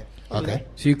 yeah. Okay.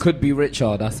 So you could be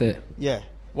richer, that's it. Yeah.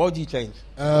 What would you change?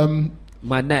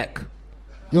 My neck.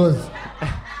 Yours.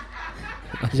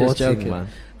 I'm just joking, man.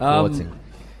 Do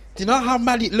you know how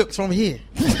mad it looks from here?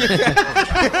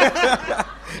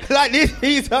 Like this,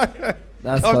 he's...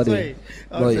 That's funny.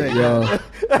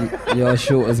 You're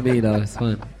short as me though. It's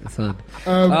fine.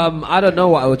 I don't know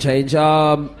what I would change.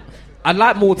 I'd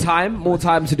like more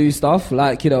time to do stuff.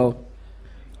 Like, I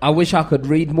wish I could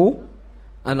read more.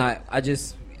 And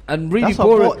really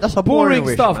that's a boring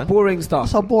wish, stuff. Man. Boring stuff.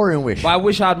 That's a boring wish. But I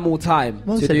wish I had more time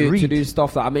to do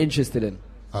stuff that I'm interested in.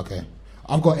 Okay.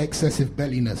 I've got excessive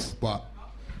belliness, but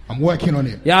I'm working on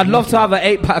it. Yeah, I'd love to have an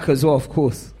 8-pack as well, of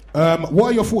course. What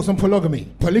are your thoughts on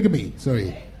polygamy?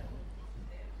 Sorry.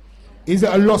 Is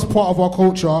it a lost part of our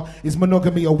culture? Is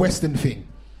monogamy a Western thing?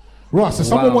 Right. So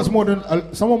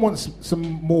someone wants some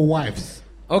more wives.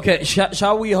 Okay,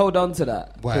 shall we hold on to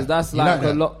that? Because that's like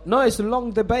a lot. No, it's a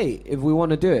long debate. If we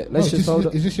want to do it, let's just hold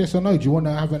on. Is this yes or no? Do you want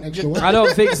to have an extra wife? I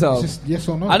don't think so. It's just yes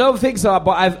or no? I don't think so,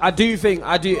 but I do think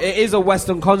it is a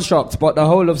Western construct. But the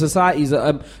whole of society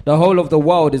the whole of the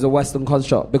world is a Western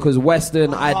construct because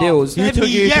Western ideals. You took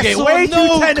yes or way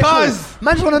no, too technical.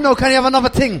 Man, just want to know, can you have another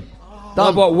thing?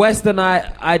 No, but Western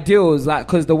ideals, like,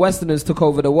 because the Westerners took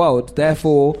over the world,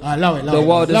 therefore the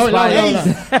world is fine.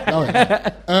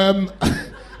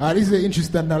 This is an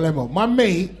interesting dilemma. My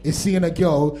mate is seeing a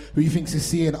girl who he thinks is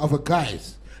seeing other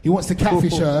guys. He wants to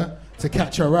catfish her to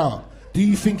catch her out. Do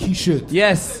you think he should?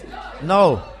 Yes.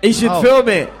 No. He should film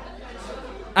it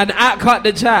and cut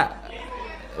the chat.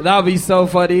 That would be so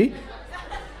funny.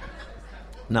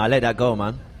 Nah, let that go,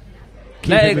 man.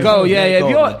 Let it go,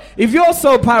 yeah. If you're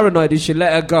so paranoid, you should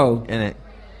let her go. Innit?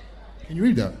 Can you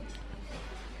read that?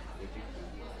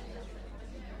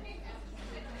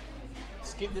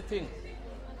 Skip the thing.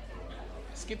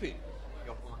 Skip it.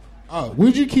 Oh,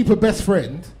 would you keep a best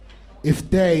friend if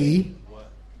they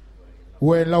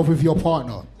were in love with your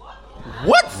partner?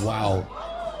 What? Wow.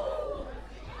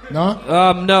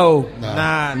 No? No.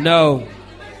 Nah.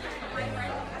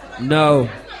 No.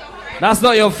 That's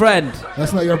not your friend.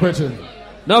 That's not your person.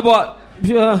 No, but...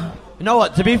 You know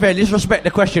what? To be fair, let's respect the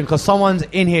question because someone's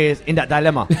in here is in that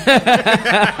dilemma.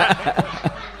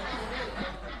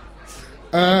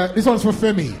 This one's for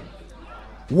Femi.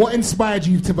 What inspired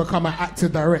you to become an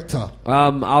actor-director?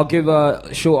 I'll give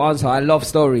a short answer. I love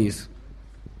stories.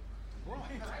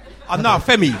 No,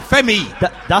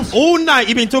 Femi. That's all night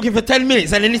you've been talking for 10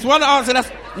 minutes and then this one answer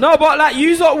that's... No, but like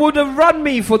you lot would have run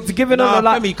me for giving them a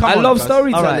like... Femi, come I on, love guys.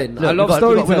 storytelling. Look, I love we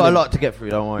storytelling. got a lot to get through,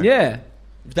 don't worry. Yeah.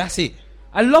 That's it.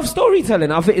 I love storytelling.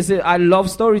 I think I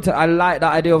love storytelling. I like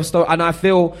that idea of story, and I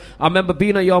remember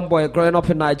being a young boy growing up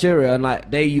in Nigeria, and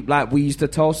we used to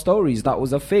tell stories. That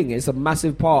was a thing. It's a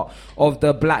massive part of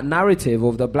the black narrative,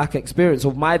 of the black experience,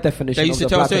 of my definition. They used of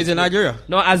to the tell black stories in Nigeria.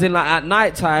 No, as in like at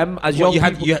night time, as young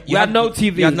people, we had no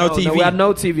TV. You had no TV. No, we had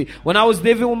no TV. When I was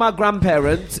living with my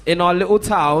grandparents in our little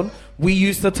town, we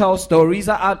used to tell stories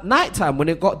at night time when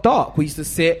it got dark. We used to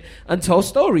sit and tell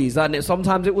stories, and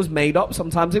sometimes it was made up,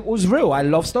 sometimes it was real. I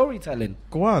love storytelling.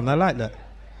 Go on, I like that.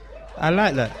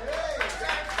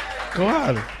 Go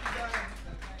on.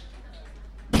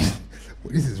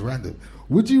 This is random.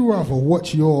 Would you rather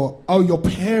watch your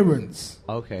parents?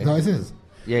 Okay. Is that what it is?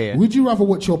 Yeah. Would you rather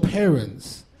watch your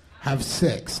parents have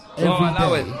sex every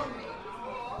day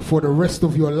for the rest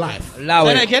of your life? Say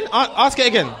that again. Ask it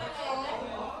again.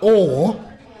 Or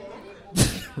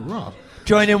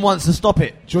join in once to stop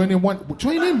it. Join in what?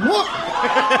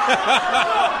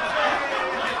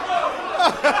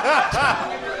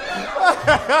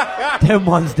 Them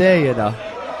ones there, you know.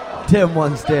 Them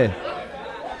ones there.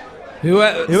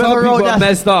 Whoever wrote that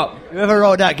messed up. Whoever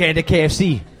wrote that getting the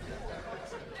KFC.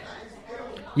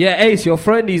 Yeah, Ace, your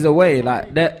friend is away.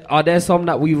 Like, are there some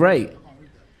that we rate?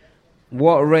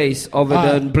 What race other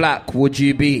than black would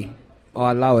you be? Oh,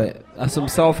 allow it. That's some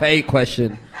self-hate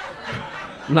question.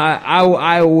 Like,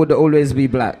 I would always be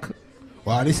black.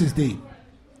 Wow, this is deep.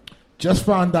 Just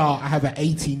found out I have an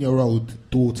 18-year-old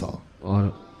daughter.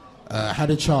 Had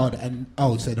a child and...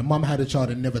 so the mum had a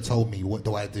child and never told me. What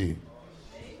do I do?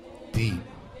 Deep.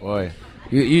 Boy.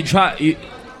 You try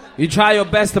your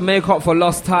best to make up for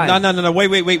lost time. No.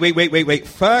 Wait.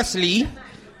 Firstly,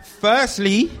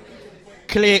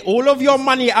 clear all of your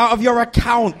money out of your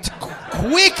account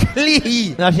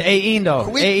quickly. No, she's 18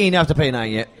 though. 18, you have to pay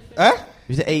 9 yet. Huh?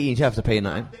 If you're 18, you have to pay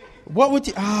 9. What would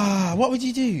you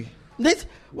do?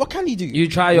 What can you do? You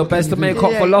try your best to make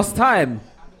up for lost time.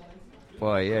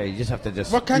 Boy, yeah, you just have to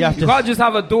just... You can't just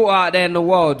have a daughter out there in the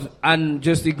world and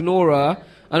just ignore her.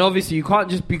 And obviously, you can't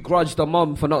just begrudge the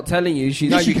mum for not telling you. You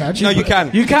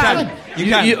can. You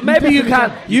can. Maybe you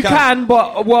can. You can,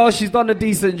 but she's done a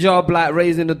decent job, like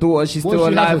raising the daughter. She's still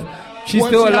alive. She's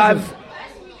still alive.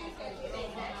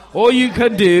 All you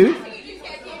can do.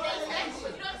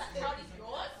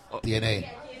 DNA.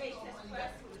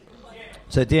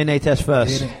 So DNA test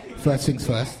first. First things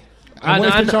first. And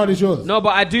what if the child is yours? No,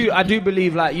 but I do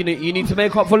believe like you need to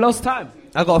make up for lost time.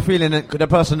 I got a feeling that the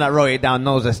person that wrote it down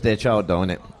knows that's their child, don't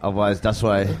it? Otherwise, that's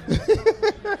why.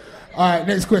 All right,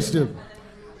 next question.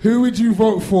 Who would you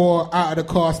vote for out of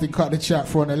the cast and cut the chat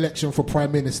for an election for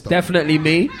Prime Minister? Definitely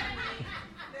me.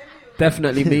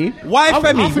 Why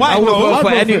Femi? Why? I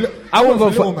won't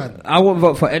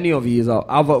vote for any of you.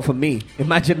 I'll vote for me.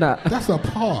 Imagine that. That's a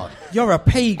part. You're a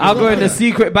pagan. I'll go in the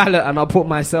secret ballot and I'll put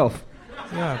myself.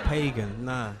 You're a pagan.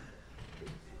 Nah.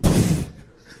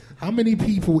 How many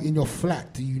people in your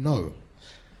flat do you know?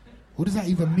 What does that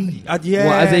even mean? Yeah.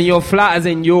 What, as in your flat, as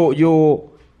in your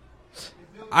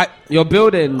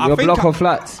building, your block of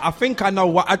flats? I think I know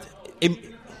where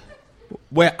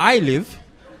I live.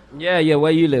 Yeah,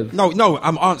 where you live. No,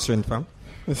 I'm answering, fam.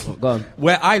 Go on.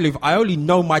 Where I live, I only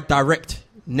know my direct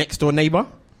next door neighbour.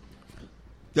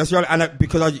 That's right, and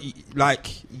because I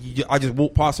just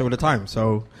walk past her all the time,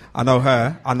 so I know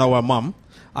her. I know her mum.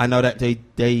 I know that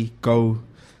they go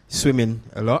swimming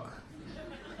a lot.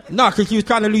 No, because she was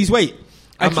trying to lose weight.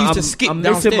 And she used to skip I'm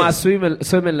downstairs. missing my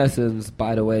swimming lessons,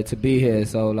 by the way, to be here.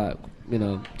 So,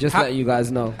 just let you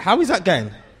guys know. How is that going?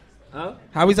 Huh?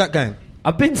 How is that going?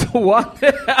 I've been to one.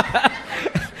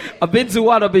 I've been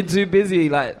too busy,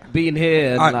 being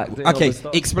here. And, okay,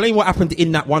 explain what happened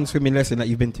in that one swimming lesson that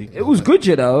you've been to. It was good,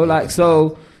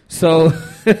 So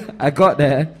I got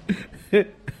there.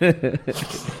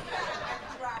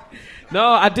 No,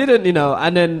 I didn't,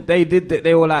 and then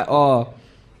they were like, oh,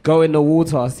 go in the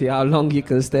water, see how long you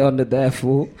can stay under there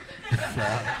for.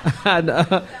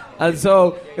 And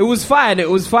so it was fine.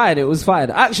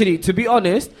 Actually, to be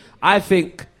honest, I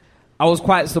think I was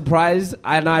quite surprised,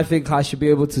 and I think I should be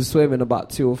able to swim in about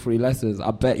 2 or 3 lessons.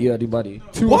 I bet you anybody.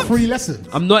 2 or 3 lessons?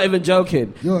 I'm not even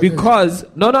joking. Because,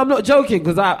 no, I'm not joking,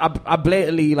 because I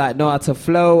blatantly, know how to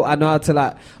float. I know how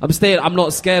to, I'm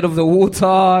not scared of the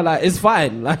water. It's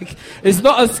fine. It's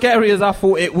not as scary as I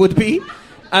thought it would be.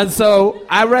 And so,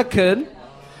 I reckon...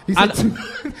 He said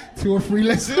 2 or 3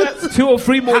 lessons? 2 or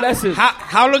 3 more lessons.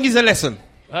 How long is a lesson?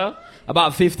 Huh?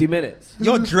 About 50 minutes.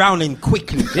 You're drowning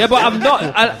quickly. Yeah, but I'm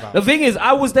not. The thing is,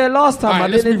 I was there last time. Right,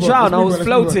 I didn't drown. I was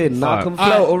floating. I can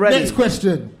float already. Next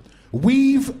question.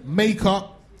 Weave,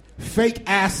 makeup, fake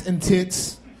ass and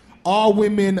tits. Are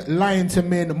women lying to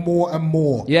men more and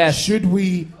more? Yes. Should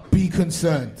we be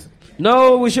concerned?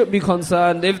 No, we shouldn't be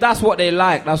concerned. If that's what they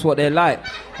like, that's what they like.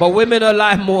 But women are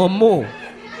lying more and more.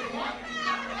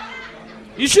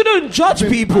 You shouldn't judge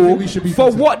people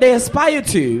for what they aspire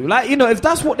to. If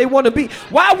that's what they want to be.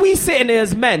 Why are we sitting there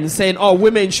as men saying, oh,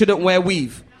 women shouldn't wear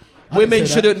weave? Women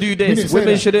shouldn't do this.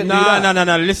 Women shouldn't do that.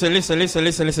 No.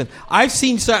 Listen. I've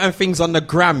seen certain things on the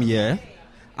gram,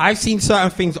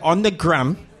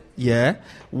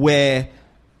 where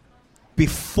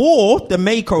before the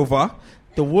makeover,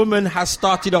 the woman has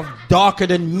started off darker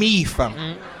than me,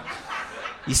 fam.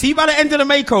 You see, by the end of the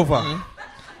makeover...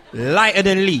 lighter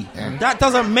than Lee. That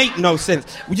doesn't make no sense.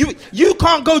 You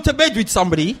can't go to bed with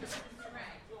somebody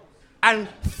and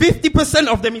 50%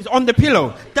 of them is on the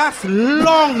pillow. That's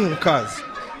long, cuz.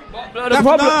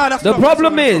 The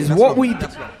problem is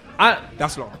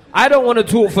that's long. I don't want to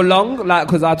talk for long,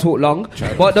 because I talk long.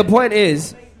 But the point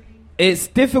is, it's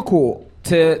difficult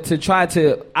to try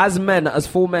to, as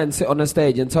full men, sit on a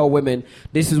stage and tell women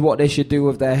this is what they should do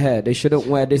with their hair. They shouldn't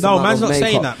wear this amount of makeup. No, man's not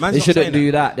saying that. They shouldn't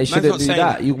do that. They shouldn't do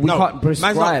that. We can't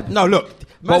prescribe. No, look.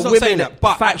 But women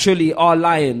factually are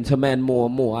lying to men more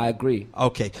and more. I agree.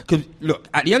 Okay. Because, look,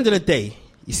 at the end of the day,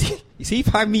 you see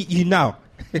if I meet you now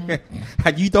and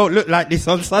you don't look like this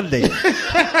on Sunday.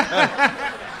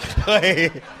 Hey.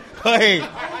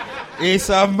 It's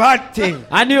a mad thing.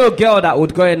 I knew a girl that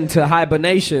would go into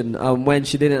hibernation when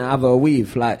she didn't have her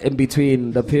weave, in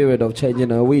between the period of changing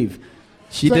her weave.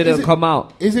 She didn't come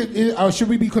out. Should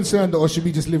we be concerned or should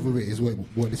we just live with it? Is what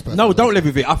this person? No, don't live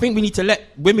with it. I think we need to let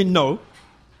women know.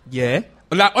 Yeah,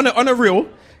 on a real,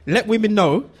 let women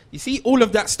know. You see, all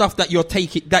of that stuff that you're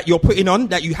putting on,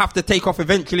 that you have to take off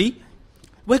eventually.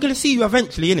 We're gonna see you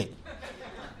eventually, innit?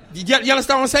 You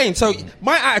understand what I'm saying? So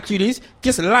my attitude is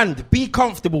just land, be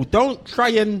comfortable. Don't try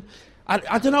and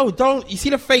I don't know. You see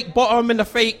the fake bottom and the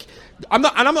fake. I'm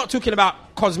not talking about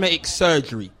cosmetic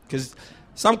surgery, because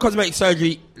some cosmetic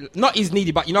surgery not is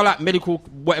needed, but medical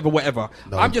whatever.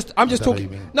 No, I'm just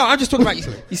talking. No, I'm just talking about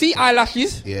you see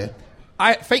eyelashes. Yeah.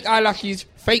 Fake eyelashes,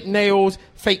 fake nails,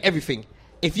 fake everything.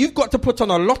 If you've got to put on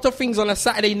a lot of things on a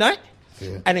Saturday night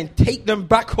and then take them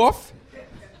back off.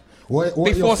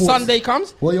 Before Sunday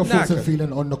comes? What are your thoughts and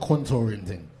feeling on the contouring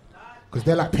thing? Because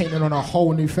they're painting on a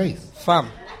whole new face. Fam,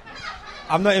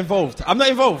 I'm not involved. How do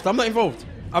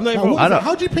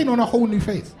you paint on a whole new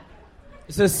face?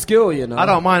 It's a skill, I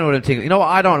don't mind all the things. You know what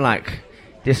I don't like?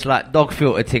 This dog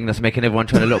filter thing that's making everyone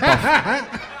trying to look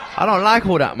buff. I don't like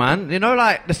all that, man. The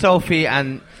selfie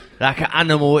and an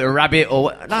animal, a rabbit,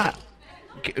 or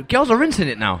girls are rinsing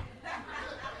it now.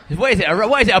 What is it?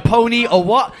 What is it? A pony or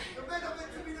what?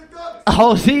 A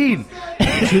whole scene.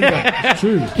 It's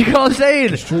true. You know what I'm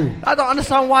saying? It's true. I don't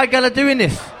understand why girls are doing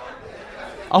this.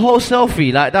 A whole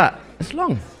selfie like that. It's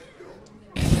long.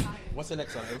 What's the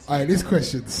next one? Alright, this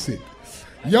question's sick.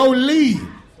 Yo, Lee,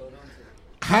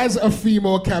 has a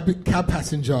female cab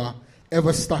passenger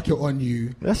ever stuck it on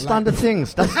you? That's standard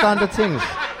things. That's standard things.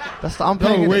 I'm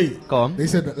paying. No, wait. Go on. They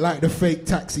said the fake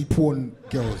taxi porn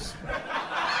girls.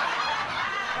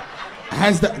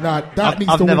 Has that? Nah, that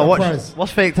needs to win a prize.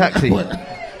 What's fake taxi?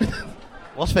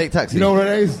 What's fake taxi? You know what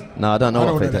that is? No, I don't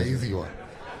know what fake taxi is. Easy one.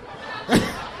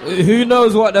 Who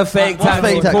knows what the fake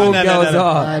taxi porn girls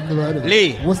are? I've never heard of it.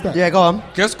 Lee, what's that? Yeah, go on.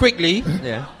 Just quickly.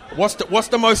 Yeah. What's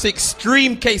the most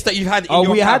extreme case that you've had in your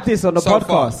cab? We had this on the so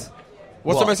podcast. Far?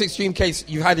 What's the most extreme case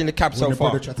you've had in the cab so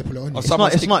far? It's not.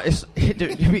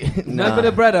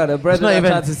 The brother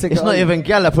it's not even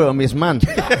gal that put it on me, it's man.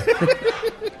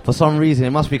 For some reason,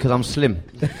 it must be because I'm slim.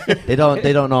 They don't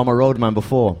know I'm a roadman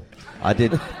before. I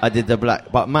did the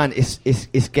black, but man, it's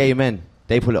gay men.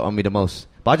 They put it on me the most.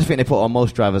 But I just think they put it on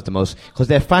most drivers the most because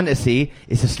their fantasy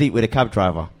is to sleep with a cab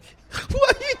driver.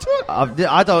 What are you talking?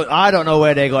 I don't know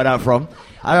where they got that from.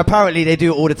 And apparently they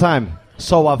do it all the time.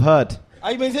 So I've heard.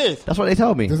 Are you being serious? That's what they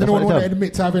tell me. Does anyone want to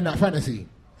admit to having that fantasy?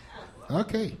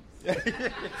 Okay.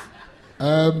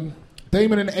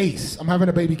 Damon and Ace, I'm having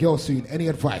a baby girl soon. Any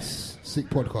advice? Sick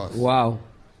podcast. Wow.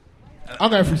 I'm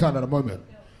going through something at the moment.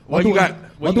 My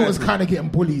daughter's kind of getting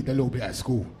bullied a little bit at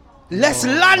school. Let's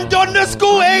land on the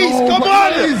school, Ace. Come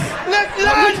on.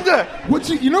 Let's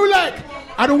land. You know, like,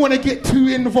 I don't want to get too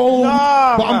involved,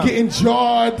 but I'm getting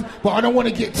jarred, but I don't want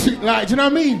to get too, like, do you know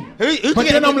what I mean? But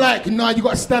then I'm like, nah, you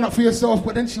got to stand up for yourself.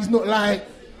 But then she's not like,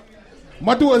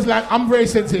 my daughter's like, I'm very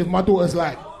sensitive. My daughter's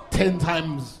like 10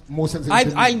 times more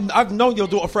sensitive. I've known your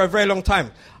daughter for a very long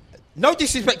time. No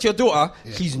disrespect to your daughter,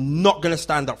 she's not going to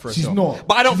stand up for herself. She's not.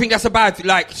 But I don't think that's a bad,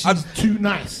 like... She's too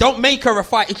nice. Don't make her a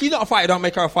fighter. If she's not a fighter, don't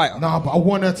make her a fighter. Nah, but I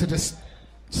want her to just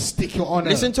stick it on her.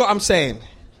 Listen to what I'm saying.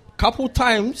 Couple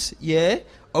times,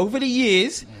 over the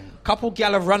years, couple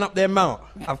gal have run up their mouth.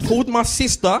 I've called my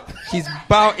sister. She's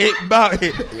about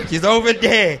it. She's over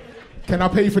there. Can I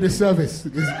pay for this service?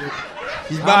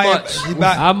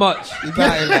 How much?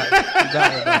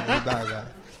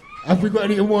 Have we got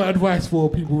any more advice for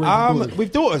people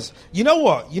with daughters? You know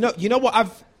what? You know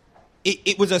what?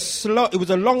 It was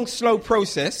a long, slow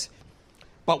process,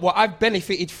 but what I've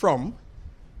benefited from,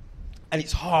 and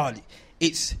it's hard.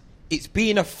 It's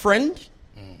being a friend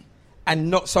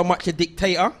and not so much a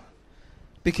dictator,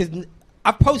 because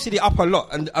I've posted it up a lot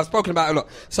and I've spoken about it a lot.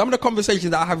 Some of the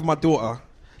conversations that I have with my daughter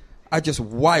are just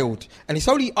wild, and it's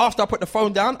only after I put the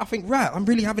phone down I think, right, I'm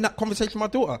really having that conversation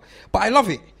with my daughter, but I love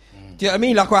it. Do you know what I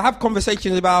mean? Like, I have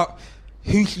conversations about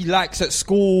who she likes at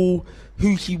school,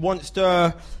 who she wants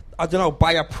to, I don't know,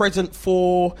 buy a present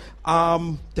for,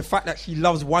 the fact that she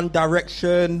loves One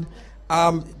Direction,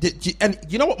 and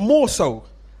you know what more so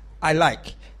I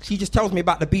like? She just tells me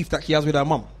about the beef that she has with her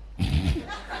mum.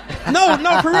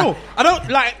 No, for real. I don't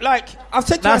like. I've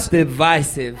said to that's her,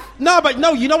 divisive. No,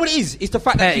 you know what it is? It's the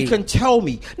fact that she can tell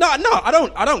me. No, I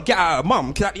don't get at her mum,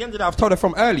 because at the end of the day, I've told her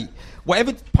from early,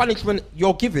 whatever punishment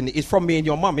you're given is from me and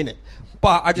your mum, innit?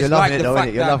 But I just like the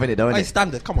fact You're loving it, though, innit? It's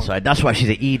standard. Come on. So that's why she's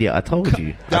an idiot. I told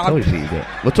you. I told you she's an idiot.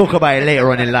 We'll talk about it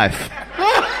later on in life.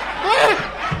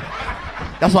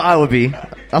 That's what I would be.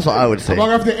 That's what I would say. I'm going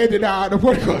to have to edit that out of the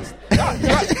podcast.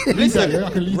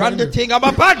 Listen, run the thing. I'm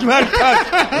a bad man,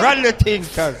 cuz. Run the thing,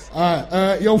 cuz.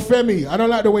 Yo, Femi, I don't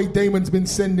like the way Damon's been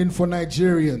sending for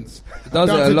Nigerians. Does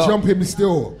it a lot. Jump him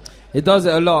still. It does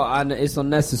it a lot, and it's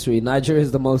unnecessary. Nigeria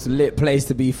is the most lit place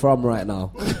to be from right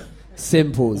now.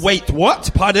 Simples. Wait,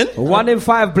 what? Pardon? 1 in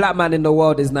 5 black man in the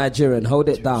world is Nigerian. Hold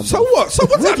it down. So what? So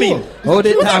what's that mean? Hold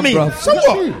it down, bro. So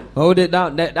what? Hold it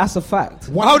down. That's a fact.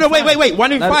 Hold on, wait.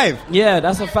 1 in 5? Yeah,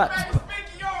 that's a fact.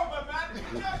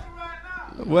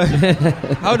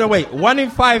 Hold on, wait. 1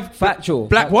 in 5 factual.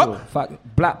 Black factual,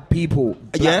 what? Black people.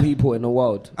 Black people in the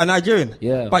world. A Nigerian?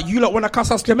 Yeah. But you lot want to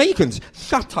cuss us Jamaicans?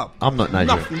 Shut up. I'm not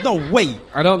Nigerian. No way.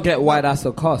 I don't get why that's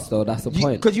a cost, though. That's the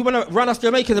point. Because you want to run us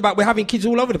Jamaicans about we're having kids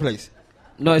all over the place.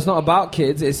 No, it's not about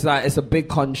kids. It's like it's a big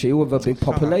country with a big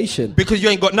population. Because you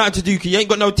ain't got nothing to do. You ain't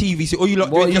got no TV. So all you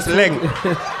lot do is just leg.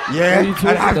 Yeah, and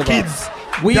have about? kids.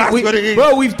 That's what it is.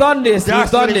 Bro, we've done this.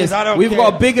 We've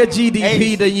got a bigger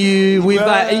GDP than you. We've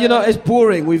it's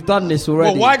boring. We've done this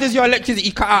already. Well, why does your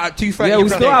electricity cut out at 2:30? Yeah, we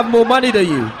still have more money than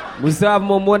you. We still have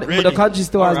more money. Really? But the country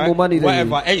still has more money than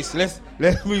you. Whatever. Ace, let's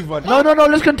move on. No.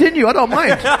 Let's continue. I don't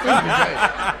mind.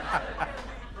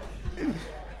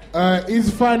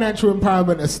 Is financial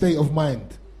empowerment a state of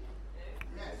mind?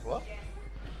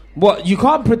 What? You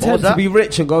can't pretend to be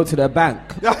rich and go to the bank.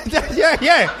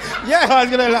 Yeah. I was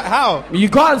gonna how? You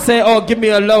can't say, "Oh, give me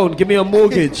a loan, give me a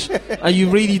mortgage," and you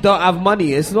really don't have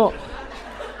money. It's not.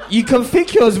 You can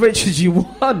think you're as rich as you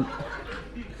want.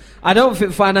 I don't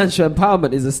think financial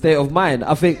empowerment is a state of mind.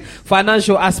 I think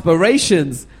financial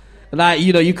aspirations, like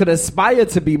you can aspire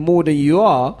to be more than you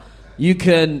are. You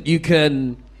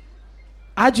can.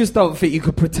 I just don't think you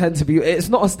could pretend to be. It's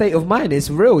not a state of mind. It's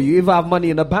real. You either have money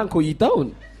in the bank or you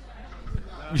don't.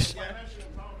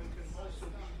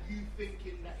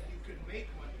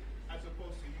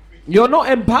 You're not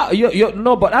empowered. You're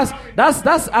no, but that's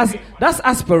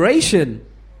aspiration.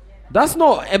 That's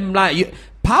not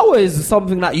power is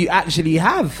something that you actually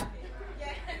have.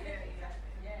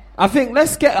 I think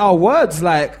let's get our words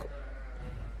like.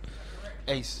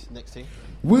 Ace, next thing.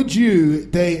 Would you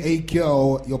date a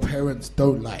girl your parents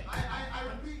don't like?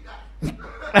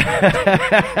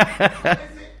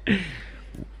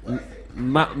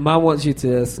 Man wants you to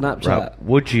Snapchat. Right,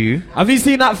 would you? Have you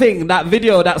seen that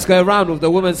video that's going around with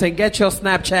the woman saying, "Get your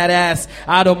Snapchat ass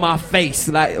out of my face"?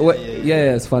 Like,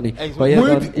 it's funny.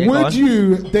 But would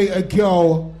you date a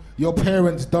girl your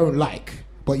parents don't like,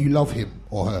 but you love him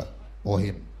or her or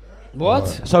him. What?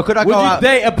 So could I Would go you out?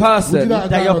 date a person Would you like a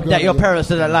guy or a girl that your that- parents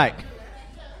didn't like?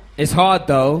 It's hard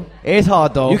though. It is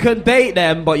hard though. You can date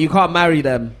them, but you can't marry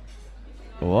them.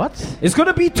 What? It's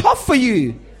gonna be tough for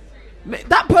you.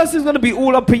 That person's gonna be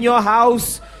all up in your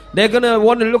house. They're gonna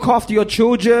want to look after your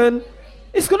children.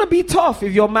 It's gonna be tough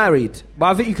if you're married, but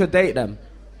I think you could date them.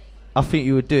 I think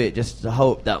you would do it just to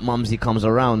hope that Mumsy comes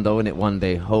around, though, innit? One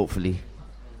day, hopefully.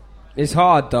 It's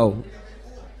hard though.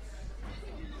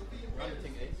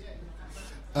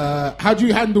 How do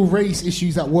you handle race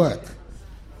issues at work?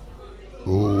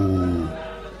 Ooh.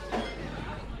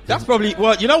 That's probably,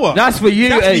 well, you know what? That's for you,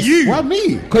 That's for Ace. you. Why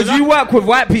me? Because you work with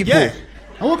white people. Yeah.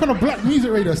 I work on a black music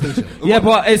radio station. Yeah,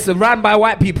 but it's ran by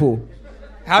white people.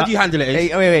 How do you handle it,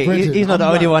 Ace? Hey, wait, Brenton, he's not the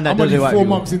I'm only like- one that I'm does only it. 4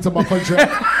 months into my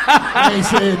contract. I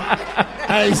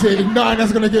ain't saying nothing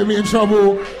that's gonna get me in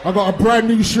trouble. I got a brand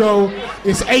new show.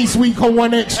 It's Ace Week on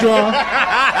One Extra.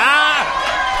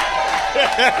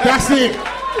 That's it.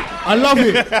 I love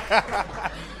it.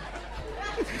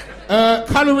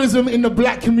 Colorism in the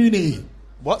black community.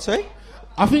 What, say?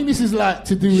 I think this is like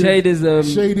to do with Shadism.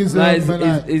 Shadism. Like, and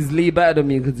like- is Lee better than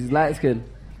me because he's light skinned?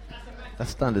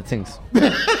 That's standard things.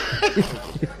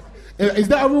 Is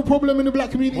that a real problem in the black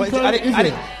community? What is it? Clive? I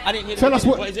Is didn't hear Tell us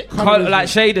what. What is it? colorism- Like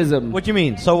shadism. What do you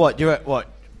mean? So what? You're what?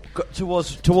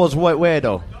 Towards where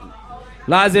though?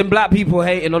 Like as in black people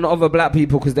hating on other black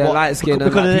people because they're What? light skinned.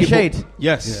 Because of the shade?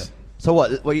 Yes. So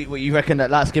what? What you reckon that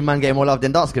light skinned man getting more love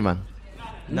than dark skinned man?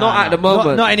 Not at the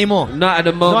moment. Not anymore. Not at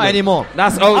the moment. Not anymore.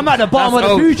 That's old. I'm at the bottom That's of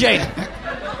the old. food chain.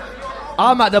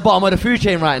 I'm at the bottom of the food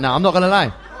chain right now. I'm not gonna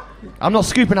lie. I'm not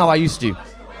scooping how I used to.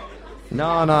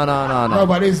 No. No,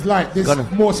 but there's Gonna-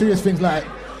 more serious things like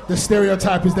the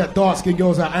stereotype is that dark skinned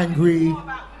girls are angry.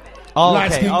 Oh,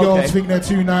 Light skinned girls think they're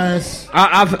too nice.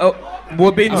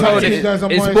 We're being Light told skinned it's girls are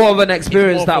moist. more of an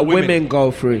experience more that for women. women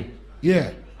go through.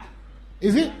 Yeah.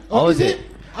 Is it? Oh, is it?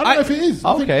 I don't know if it is.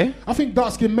 Okay. I think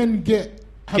dark skinned men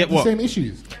have Get the what? same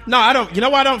issues. No, I don't. You know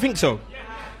why I don't think so?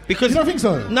 Because You don't think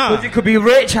so? no. Because you could be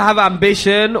rich, have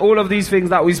ambition, all of these things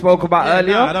that we spoke about Yeah,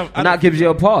 earlier, no, I don't- and that gives you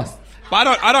a pass. But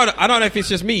I don't know if it's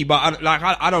just me, but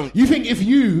I don't. You think if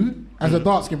you, as a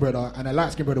dark skinned brother and a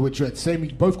light skinned brother with dreads, you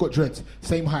both got dreads,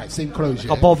 same height, same clothes,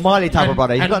 yeah? A Bob Marley type of And-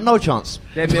 brother. You and- got no chance.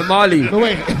 Damian Marley. No,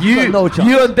 wait. You, no chance.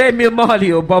 you and Damian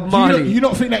Marley or Bob Marley. You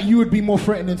don't think that you would be more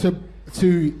threatening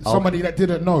to somebody that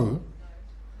didn't know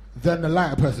than the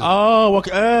lighter person? Oh,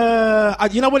 okay.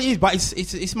 You know what it is, but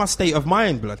it's my state of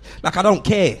mind, blood. Like I don't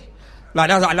care. Like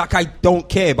I don't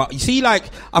care. But you see, like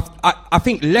I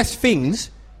think less things.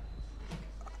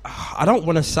 I don't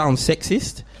want to sound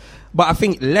sexist, but I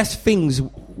think less things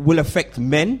will affect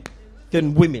men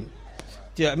than women.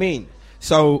 Do you know what I mean?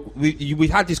 So we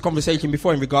had this conversation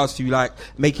before in regards to like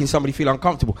making somebody feel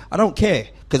uncomfortable. I don't care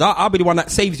because I'll be the one that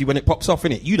saves you when it pops off,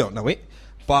 innit? You don't know it,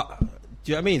 but do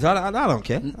you know what I mean? So I don't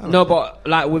care. No, but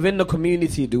like within the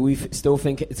community, do we still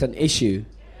think it's an issue?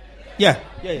 Yeah.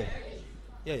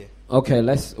 Okay,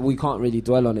 we can't really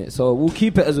dwell on it, so we'll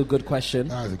keep it as a good question.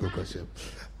 That was a good question.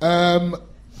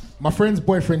 My friend's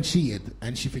boyfriend cheated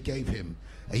and she forgave him.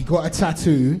 And he got a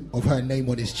tattoo of her name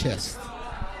on his chest.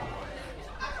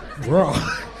 Bro,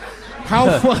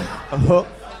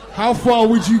 how far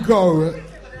would you go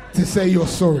to say you're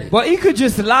sorry? But he could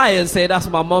just lie and say that's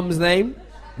my mum's name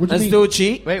What do you and mean? still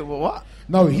cheat. Wait, what?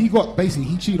 No, he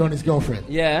cheated on his girlfriend.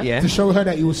 Yeah. To show her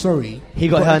that he was sorry. He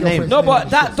got her the name. girlfriend's No, on but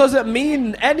his that chest. doesn't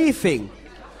mean anything.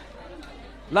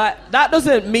 Like that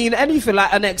doesn't mean anything.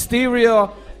 Like an exterior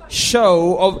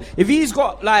show of if he's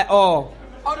got like Oh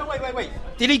no! Wait!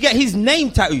 Did he get his name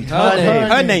tattooed?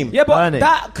 Her name. Yeah, but Her name.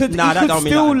 that could Nah, he that could don't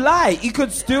mean still that. lie. He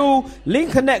could still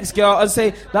link a next girl and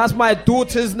say that's my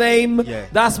daughter's name. Yeah.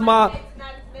 That's my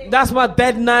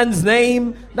dead nan's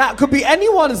name. That could be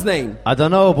anyone's name. I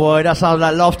don't know, boy. That sounds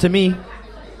like love to me.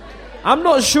 I'm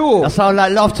not sure. That sounds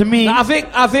like love to me. I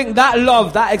think that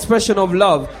love, that expression of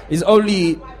love, is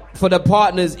only for the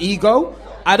partner's ego.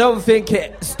 I don't think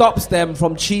it stops them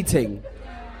from cheating.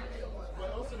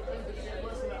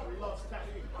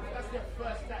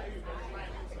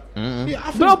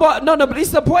 No, but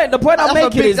it's the point. The point I'm That's a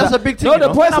making big- is that's that, a big thing, No, you the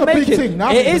know? point That's I'm a big making. thing.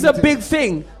 Now It it's a is a big big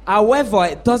thing. However,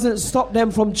 it doesn't stop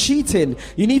them from cheating.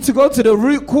 You need to go to the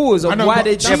root cause of I know, why but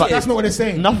they that's, cheated. that's not what they're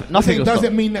saying. Nothing It will doesn't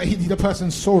stop. mean that the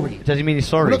person's sorry. Does he mean he's We're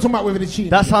sorry? not talking about whether they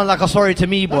cheated. That sounds like a sorry to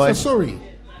me, boy. That's a sorry.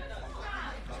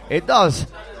 It does.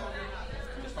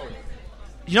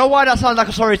 You know why that sounds like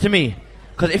a sorry to me?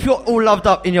 Because if you're all loved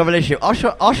up in your relationship,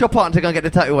 ask your partner to go and get the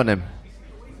tattoo on them.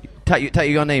 Tattoo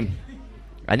your name.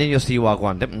 And then you'll see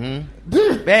Wagwan.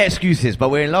 Bare excuses, but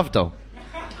we're in love though.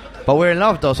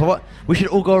 So what? We should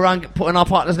all go around putting our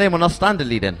partner's name on us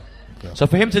standardly then. So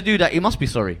for him to do that, he must be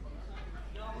sorry.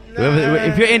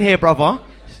 If you're in here, brother,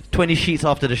 20 sheets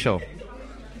after the show.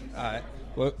 Alright.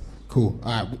 Well, cool.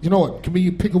 Alright. You know what? Can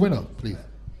we pick a winner, please?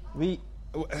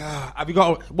 Have you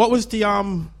got... What was the...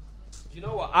 You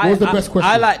know what? What was the best question?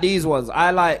 I like these ones.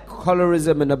 I like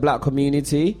colorism in the black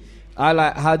community. I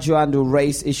like how do you handle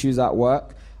race issues at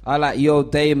work. I like Yo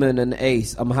Damon and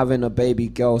Ace. I'm having a baby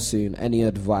girl soon. Any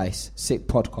advice? Sick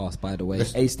podcast, by the way.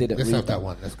 Ace didn't read have that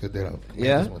one. That's good.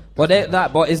 Yeah, but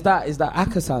is that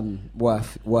Akasan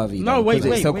worthy? No, wait.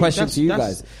 It's a question to you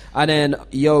guys. And then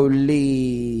Yo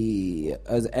Lee,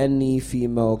 as any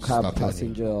female cab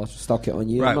passenger, stuck it on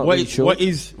you. Right. I'm not What really sure.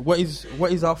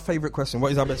 is our favourite question?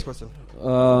 What is our best question?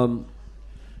 I'm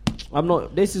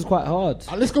not. This is quite hard.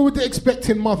 Let's go with the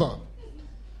expecting mother.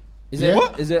 Is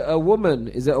it a woman?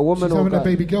 Is it a woman She's or having a a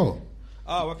baby girl.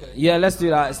 Oh, okay. Yeah, let's do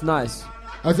that. It's nice.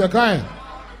 As a guy.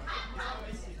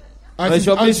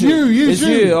 It's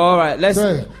you. All right,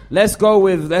 let's go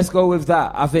with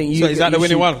that. I think you. So is that the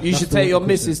winning one? You should take your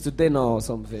missus to dinner or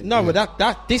something. No,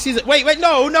 but this isn't. Wait,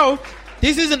 no.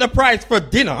 This isn't the prize for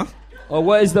dinner. Or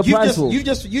what is the prize for? You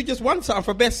just won something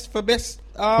for best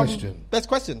question. Best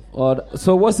question.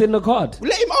 So what's in the card?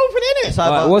 Let him open it.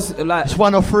 It's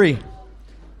one or three.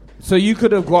 So you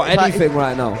could have got anything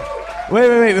right now.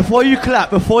 Wait. Before you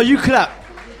clap,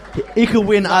 he could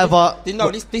win either. No,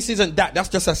 this isn't that. That's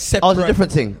just a separate. Oh, it's a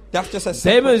different thing. That's just a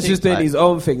separate Damon's just doing his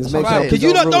own things. Because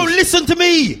you don't listen to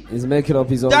me. He's making up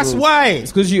his own That's rules. why.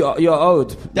 It's because you're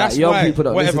old. That's young why. people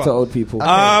don't listen to old people.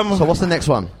 Okay. So what's the next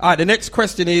one? All right, the next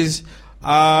question is,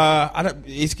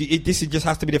 this just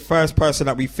has to be the first person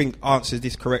that we think answers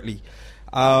this correctly.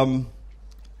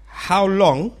 How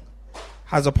long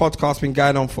has a podcast been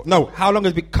going on for? No, how long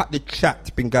has Cut the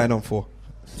Chat been going on for?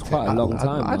 It's quite a long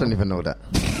time. I don't even know that.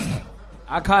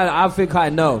 I think I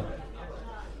know.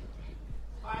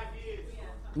 5 years.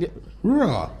 Yeah.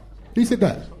 Who said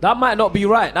that? That might not be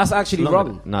right. That's actually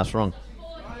wrong. No, it's wrong.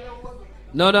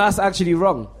 No, that's actually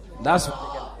wrong. That's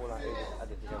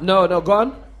no, go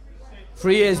on.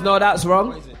 3 years. No, that's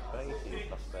wrong.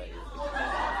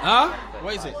 Huh?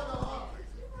 What is it?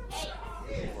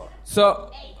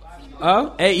 So,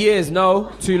 8 years.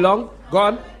 No, too long. Go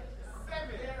on.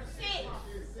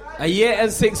 1 year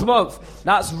and 6 months.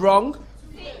 That's wrong.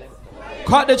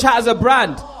 Cut the Chat as a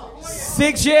brand.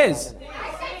 6 years.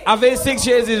 I think 6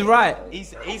 years is right. He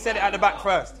said it at the back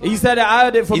first. He said it. I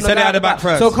heard it from the guy at the back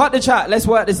first. So Cut the Chat. Let's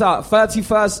work this out. On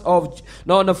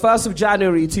the 1st of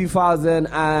January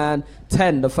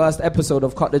 2010, the first episode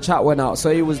of Cut the Chat went out.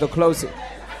 So he was the closest.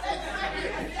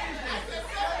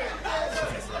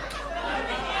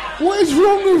 What is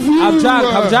wrong with you? I've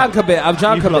drank a bit. I've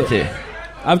drank a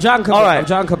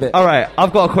bit. All right,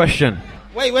 I've got a question.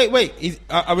 Wait.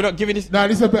 Are we not giving this? No,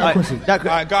 this is a better question.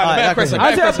 Better question.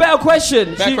 I said a better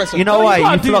question. You know why? You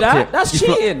can't You do flopped that. it. That's You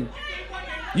cheating.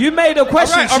 You made a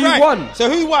question. All right. She won. So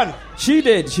who won? She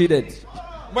did.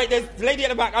 Wait, there's a lady at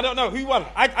the back. I don't know. Who won?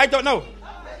 I don't know.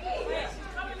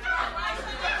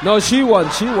 No, she won.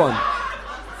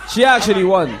 She actually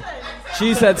won.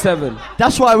 She said 7.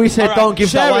 That's why we said don't give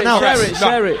that one out.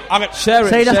 Share it.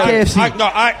 Say that's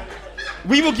KFC.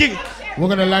 We will give. We're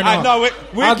gonna line up. No,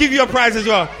 we'll give you a prize as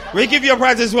well.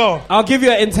 I'll give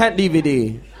you an intent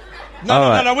DVD.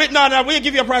 No, we'll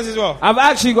give you a prize as well.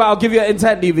 I'll give you an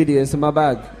intent DVD. It's in my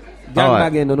bag.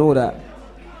 Gangbanging and all that.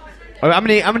 All right,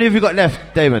 how many have you got left,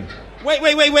 Damon? Wait.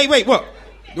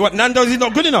 What? Nando's is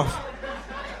not good enough.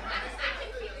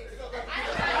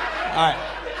 All right.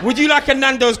 Would you like a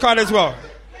Nando's card as well?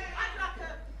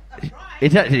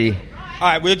 Exactly.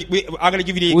 All right, I'm going to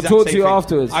give you the exact same thing. We'll talk to you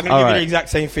afterwards. I'm going to give you the exact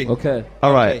same thing. Okay.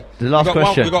 All right. The last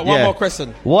question. We've got one more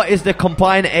question. What is the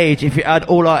combined age if you add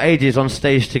all our ages on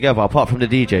stage together, apart from the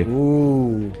DJ?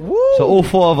 Ooh. So all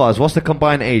 4 of us, what's the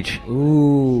combined age?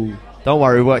 Ooh. Don't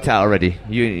worry, we worked it out already.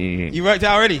 You worked it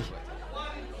out already?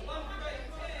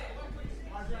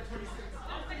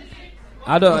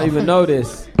 I don't even know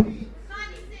this.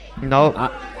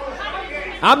 No.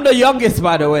 I'm the youngest,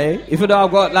 by the way. Even though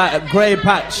I've got like a grey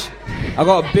patch. I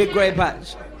got a big grey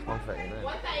patch.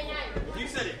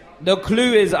 The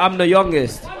clue is I'm the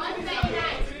youngest.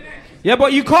 Yeah,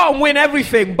 but you can't win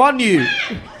everything. Bun you.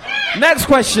 Next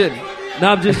question.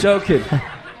 No, I'm just joking.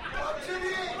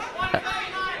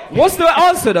 What's the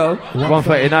answer though?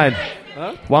 139.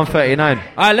 Huh? 139.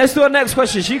 Alright, let's do a next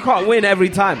question. She can't win every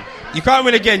time. You can't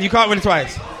win again. You can't win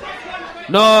twice.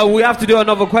 No, we have to do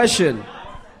another question.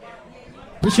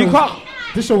 This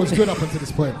show was good up until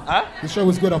this point. Huh? This show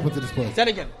was good up until this point. Say that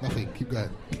again. Nothing. Keep going.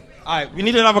 All right, we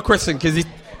need another question because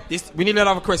we need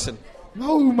another question.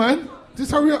 No, man.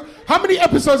 Just hurry up. How many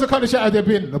episodes of Cut the Chat have there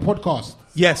been? The podcast.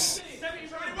 Yes.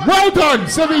 Well done,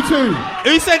 72.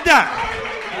 Who said that?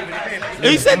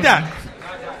 Who said that?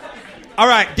 All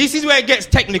right, this is where it gets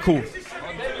technical.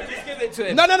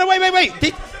 No,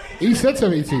 wait. He said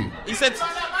 72. He said...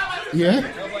 Yeah?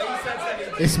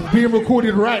 It's being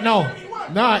recorded right now.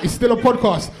 Nah, it's still a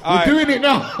podcast. We're doing it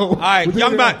now. All right,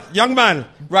 young man.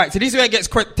 Right, so this is where it gets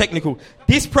quite technical.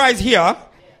 This prize here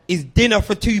is dinner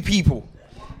for 2 people.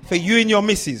 For you and your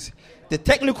missus. The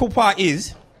technical part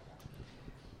is...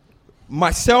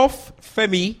 myself,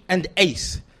 Femi, and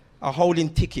Ace are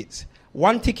holding tickets.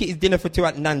 1 ticket is dinner for 2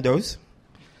 at Nando's.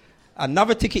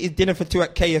 Another ticket is dinner for 2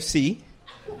 at KFC.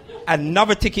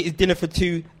 Another ticket is dinner for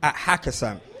 2 at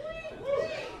Hakkasan.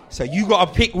 So you got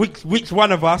to pick which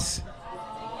one of us.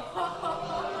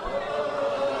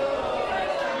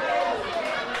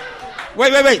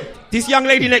 Wait. This young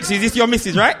lady next to you, is this your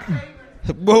missus, right?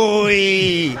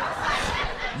 Boy.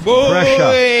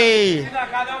 Pressure.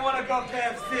 I don't want to go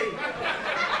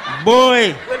KFC.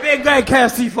 Boy. We've been going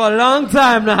KFC for a long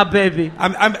time now, baby.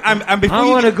 And before I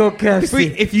want to go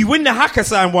KFC. If you win the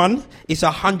Hakkasan one, it's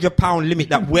 £100 limit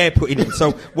that we're putting in.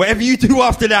 So whatever you do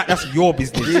after that, that's your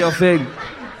business. Do your thing.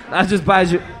 That just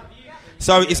buys you.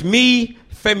 So it's me,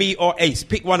 Femi, or Ace.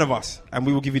 Pick one of us, and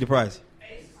we will give you the prize.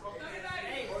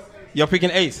 You're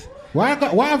picking Ace. Why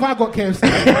have I got KFC?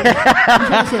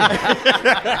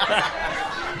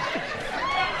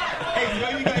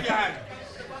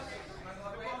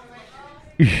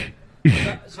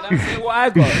 Should I say what I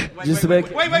got? Just to make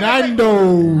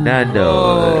Nando.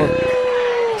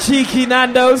 Cheeky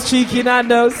Nando's.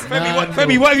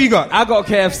 Femi, what have you got? I got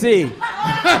KFC.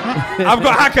 I've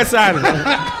got Hakkasan.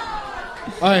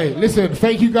 Hey, listen,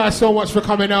 thank you guys so much for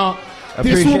coming out.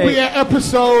 This Appreciate will be an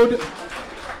episode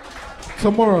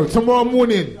tomorrow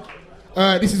morning.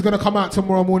 This is going to come out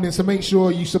tomorrow morning, so make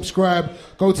sure you subscribe.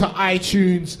 Go to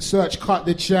iTunes, search Cut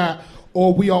the Chat,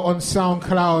 or we are on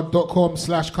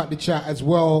soundcloud.com/Cut the Chat as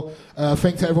well.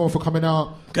 Thanks to everyone for coming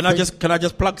out. Can I just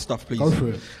plug stuff, please? Go for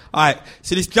it. All right.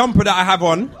 So this jumper that I have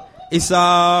on is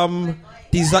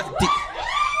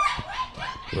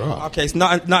okay, it's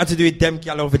nothing to do with them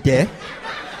gal over there.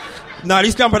 No,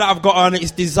 this jumper that I've got on is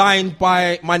designed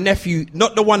by my nephew,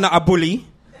 not the one that I bully,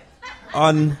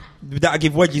 that I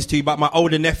give wedges to, but my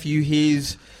older nephew.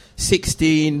 He's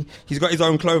 16. He's got his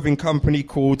own clothing company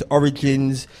called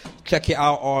Origins. Check it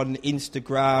out on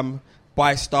Instagram.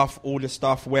 Buy stuff, order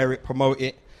stuff, wear it, promote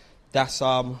it. That's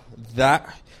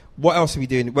that. What else are we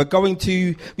doing?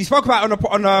 We spoke about it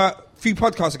on a few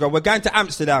podcasts ago. We're going to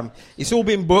Amsterdam. It's all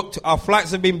been booked. Our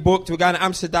flights have been booked. We're going to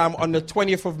Amsterdam on the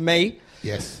 20th of May.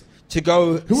 Yes. To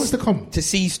go. Who wants to come? To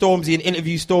see Stormzy and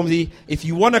interview Stormzy. If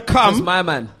you want to come. That's my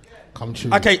man. Come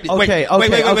true. Okay, wait.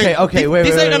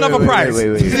 This ain't another prize.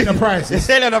 This ain't a prize. This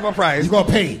ain't another prize. You got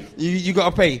to pay. You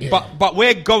got to pay. Yeah. But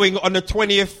we're going on the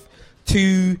 20th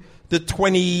to the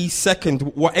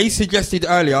 22nd. What Ace suggested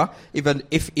earlier,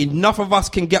 if enough of us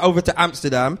can get over to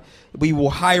Amsterdam, we will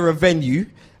hire a venue,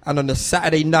 and on the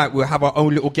Saturday night we'll have our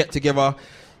own little get together.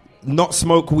 Not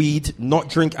smoke weed, not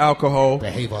drink alcohol.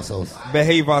 Behave ourselves,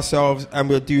 and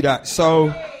we'll do that.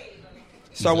 So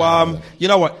you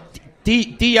know what?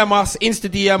 DM us, Insta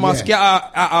DM us, get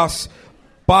at us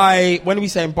by, when are we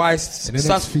saying? By in the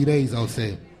next few days, I'll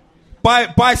say.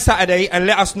 By Saturday, and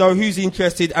let us know who's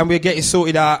interested, and we'll get it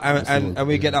sorted out, and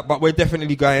we'll get that. But we're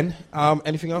definitely going.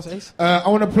 Anything else, Ace? I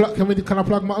want to plug. Can I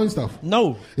plug my own stuff?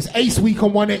 No. It's Ace Week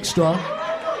on 1Extra.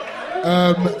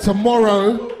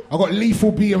 Tomorrow, I got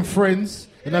Lethal B and Friends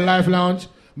in the live lounge.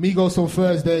 Migos on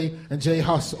Thursday, and Jay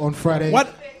Huss on Friday.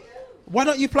 What? Why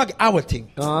don't you plug our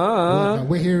thing?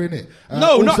 We're hearing it.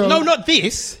 Not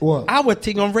this. What? Our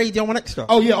thing on Radio 1Extra.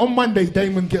 Oh yeah, on Monday,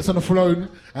 Damon gets on the phone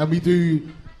and we do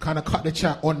kind of cut the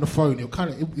chat on the phone.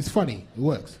 It's funny. It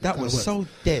works. That was so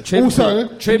dead. Trim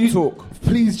Talk.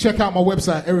 Please check out my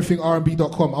website,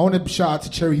 everythingrb.com. I want to shout out to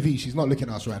Cherry V. She's not looking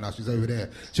at us right now. She's over there.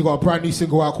 She got a brand new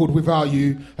single out called Without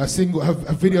You. Her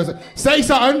videos. Say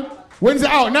something. When's it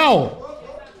out now?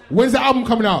 When's the album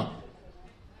coming out?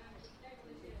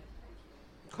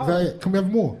 Is that it? Can we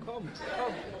have more?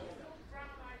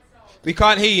 We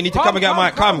can't hear you. You need to come and get a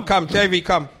mic. Come, JV,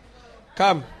 come.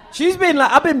 She's been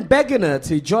like, I've been begging her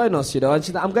to join us, you know, and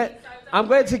she's like, I'm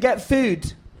going to get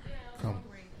food. Come.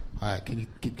 All right, can you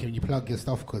plug your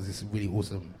stuff, because it's really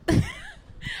awesome.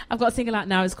 I've got a single out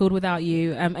now. It's called Without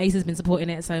You. Ace has been supporting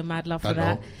it, so mad love for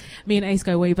that. Me and Ace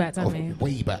go way back, don't we?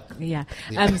 Way back. Yeah.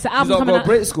 She's So album coming got out.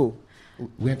 Brit school.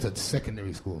 We went to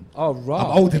secondary school. Oh, right.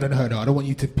 I'm older than her now. I don't want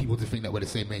people to think that we're the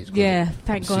same age. Yeah,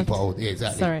 thank God. Super old. Yeah,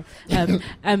 exactly. Sorry.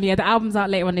 The album's out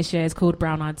later on this year. It's called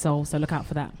Brown Eyed Soul, so look out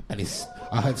for that. And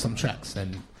I heard some tracks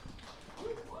and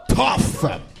tough.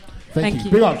 Thank you.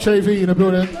 you. Big up, Cherry V in the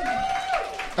building.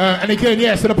 And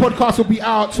again, so the podcast will be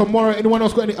out tomorrow. Anyone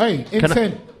else got any? Hey,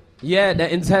 Intent. Yeah,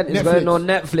 the Intent is going on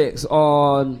Netflix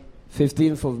on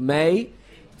 15th of May.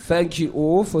 Thank you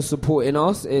all for supporting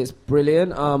us. It's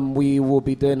brilliant. We will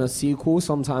be doing a sequel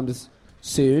sometime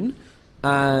soon.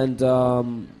 And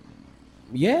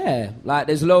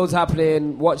there's loads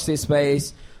happening. Watch this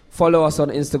space. Follow us on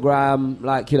Instagram.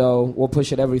 We're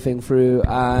pushing everything through.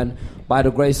 And by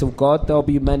the grace of God, there'll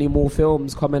be many more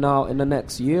films coming out in the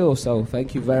next year or so.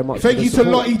 Thank you very much. Thank you to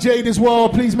Lottie Jade as well.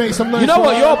 Please make some noise. You know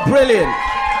what? You're brilliant.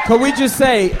 Can we just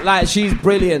say, she's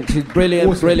brilliant. She's brilliant,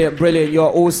 awesome. Brilliant.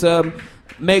 You're awesome.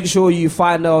 Make sure you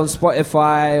find her on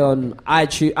Spotify, on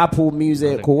iTunes, Apple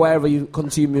Music, or wherever you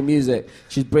consume your music.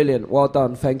 She's brilliant. Well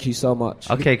done. Thank you so much.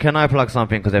 Okay, can I plug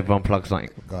something? Because everyone plugs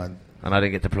something. Go on. And I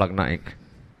didn't get to plug nothing.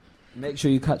 Make sure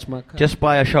you catch my car. Just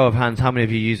by a show of hands, how many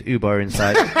of you use Uber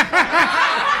inside? Just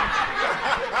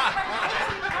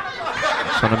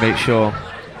want to make sure.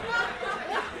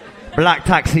 Black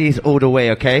taxis all the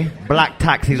way, okay? Black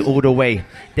taxis all the way.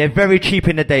 They're very cheap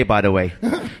in the day, by the way.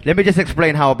 Let me just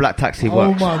explain how a black taxi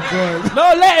works. Oh my God.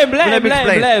 No, let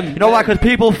him. You know why? Because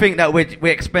people think that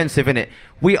we're expensive, innit?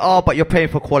 We are, but you're paying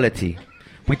for quality.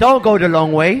 We don't go the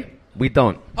long way. We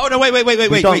don't. Oh, no, wait.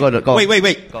 We don't go.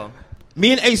 Wait. Go on.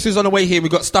 Me and Ace was on the way here. We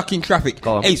got stuck in traffic.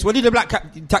 Ace, what did the black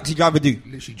taxi driver do?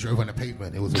 Literally drove on the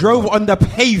pavement. It was drove on the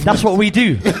pavement. That's what we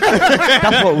do.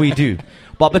 That's what we do.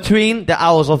 But between the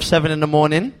hours of 7 in the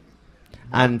morning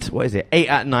and 8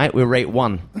 at night, we rate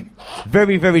 1.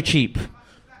 Very, very cheap.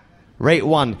 Rate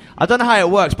 1. I don't know how it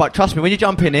works, but trust me, when you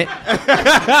jump in it,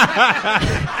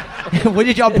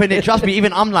 trust me,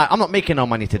 even I'm not making no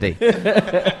money today.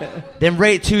 Then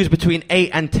rate 2 is between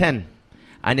 8 and 10,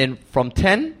 and then from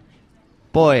 10.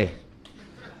 Boy.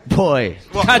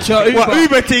 Catch your Uber. What,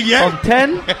 Uber thing, yeah? From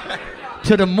 10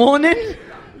 to the morning,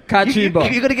 catch Uber.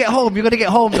 You gotta get home. You gotta get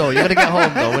home, though,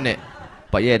 innit?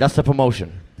 But yeah, that's the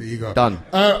promotion. There you go. Done.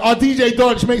 Our DJ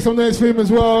Donch, make some noise for him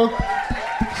as well.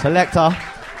 Selector.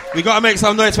 We gotta make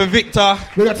some noise for Victor.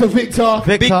 We got to Victor.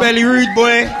 Big belly rude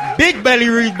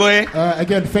boy.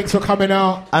 Again, thanks for coming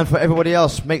out. And for everybody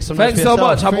else, make some noise. Thanks so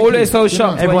much. I'm always so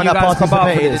shocked. Everyone that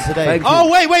participated today.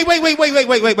 Oh,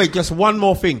 wait. Just one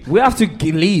more thing. We have to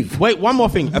leave. Wait, one more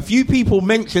thing. A few people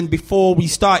mentioned before we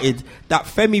started that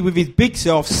Femi with his big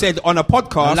self said on a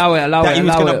podcast that he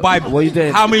was going to buy. What you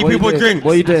doing? How many people drink?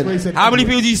 What you doing? How many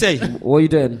people do you say? What you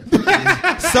doing?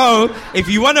 So, if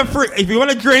you want to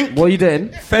drink, what you doing?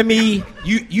 Femi,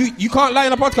 you can't lie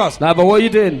on a podcast. Nah, but what you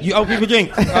doing? You owe people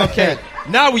drink. Okay.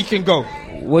 Now we can go.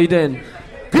 What you doing?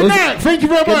 Good night. Thank you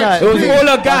very much. It was all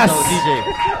a gas.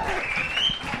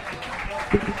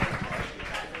 DJ.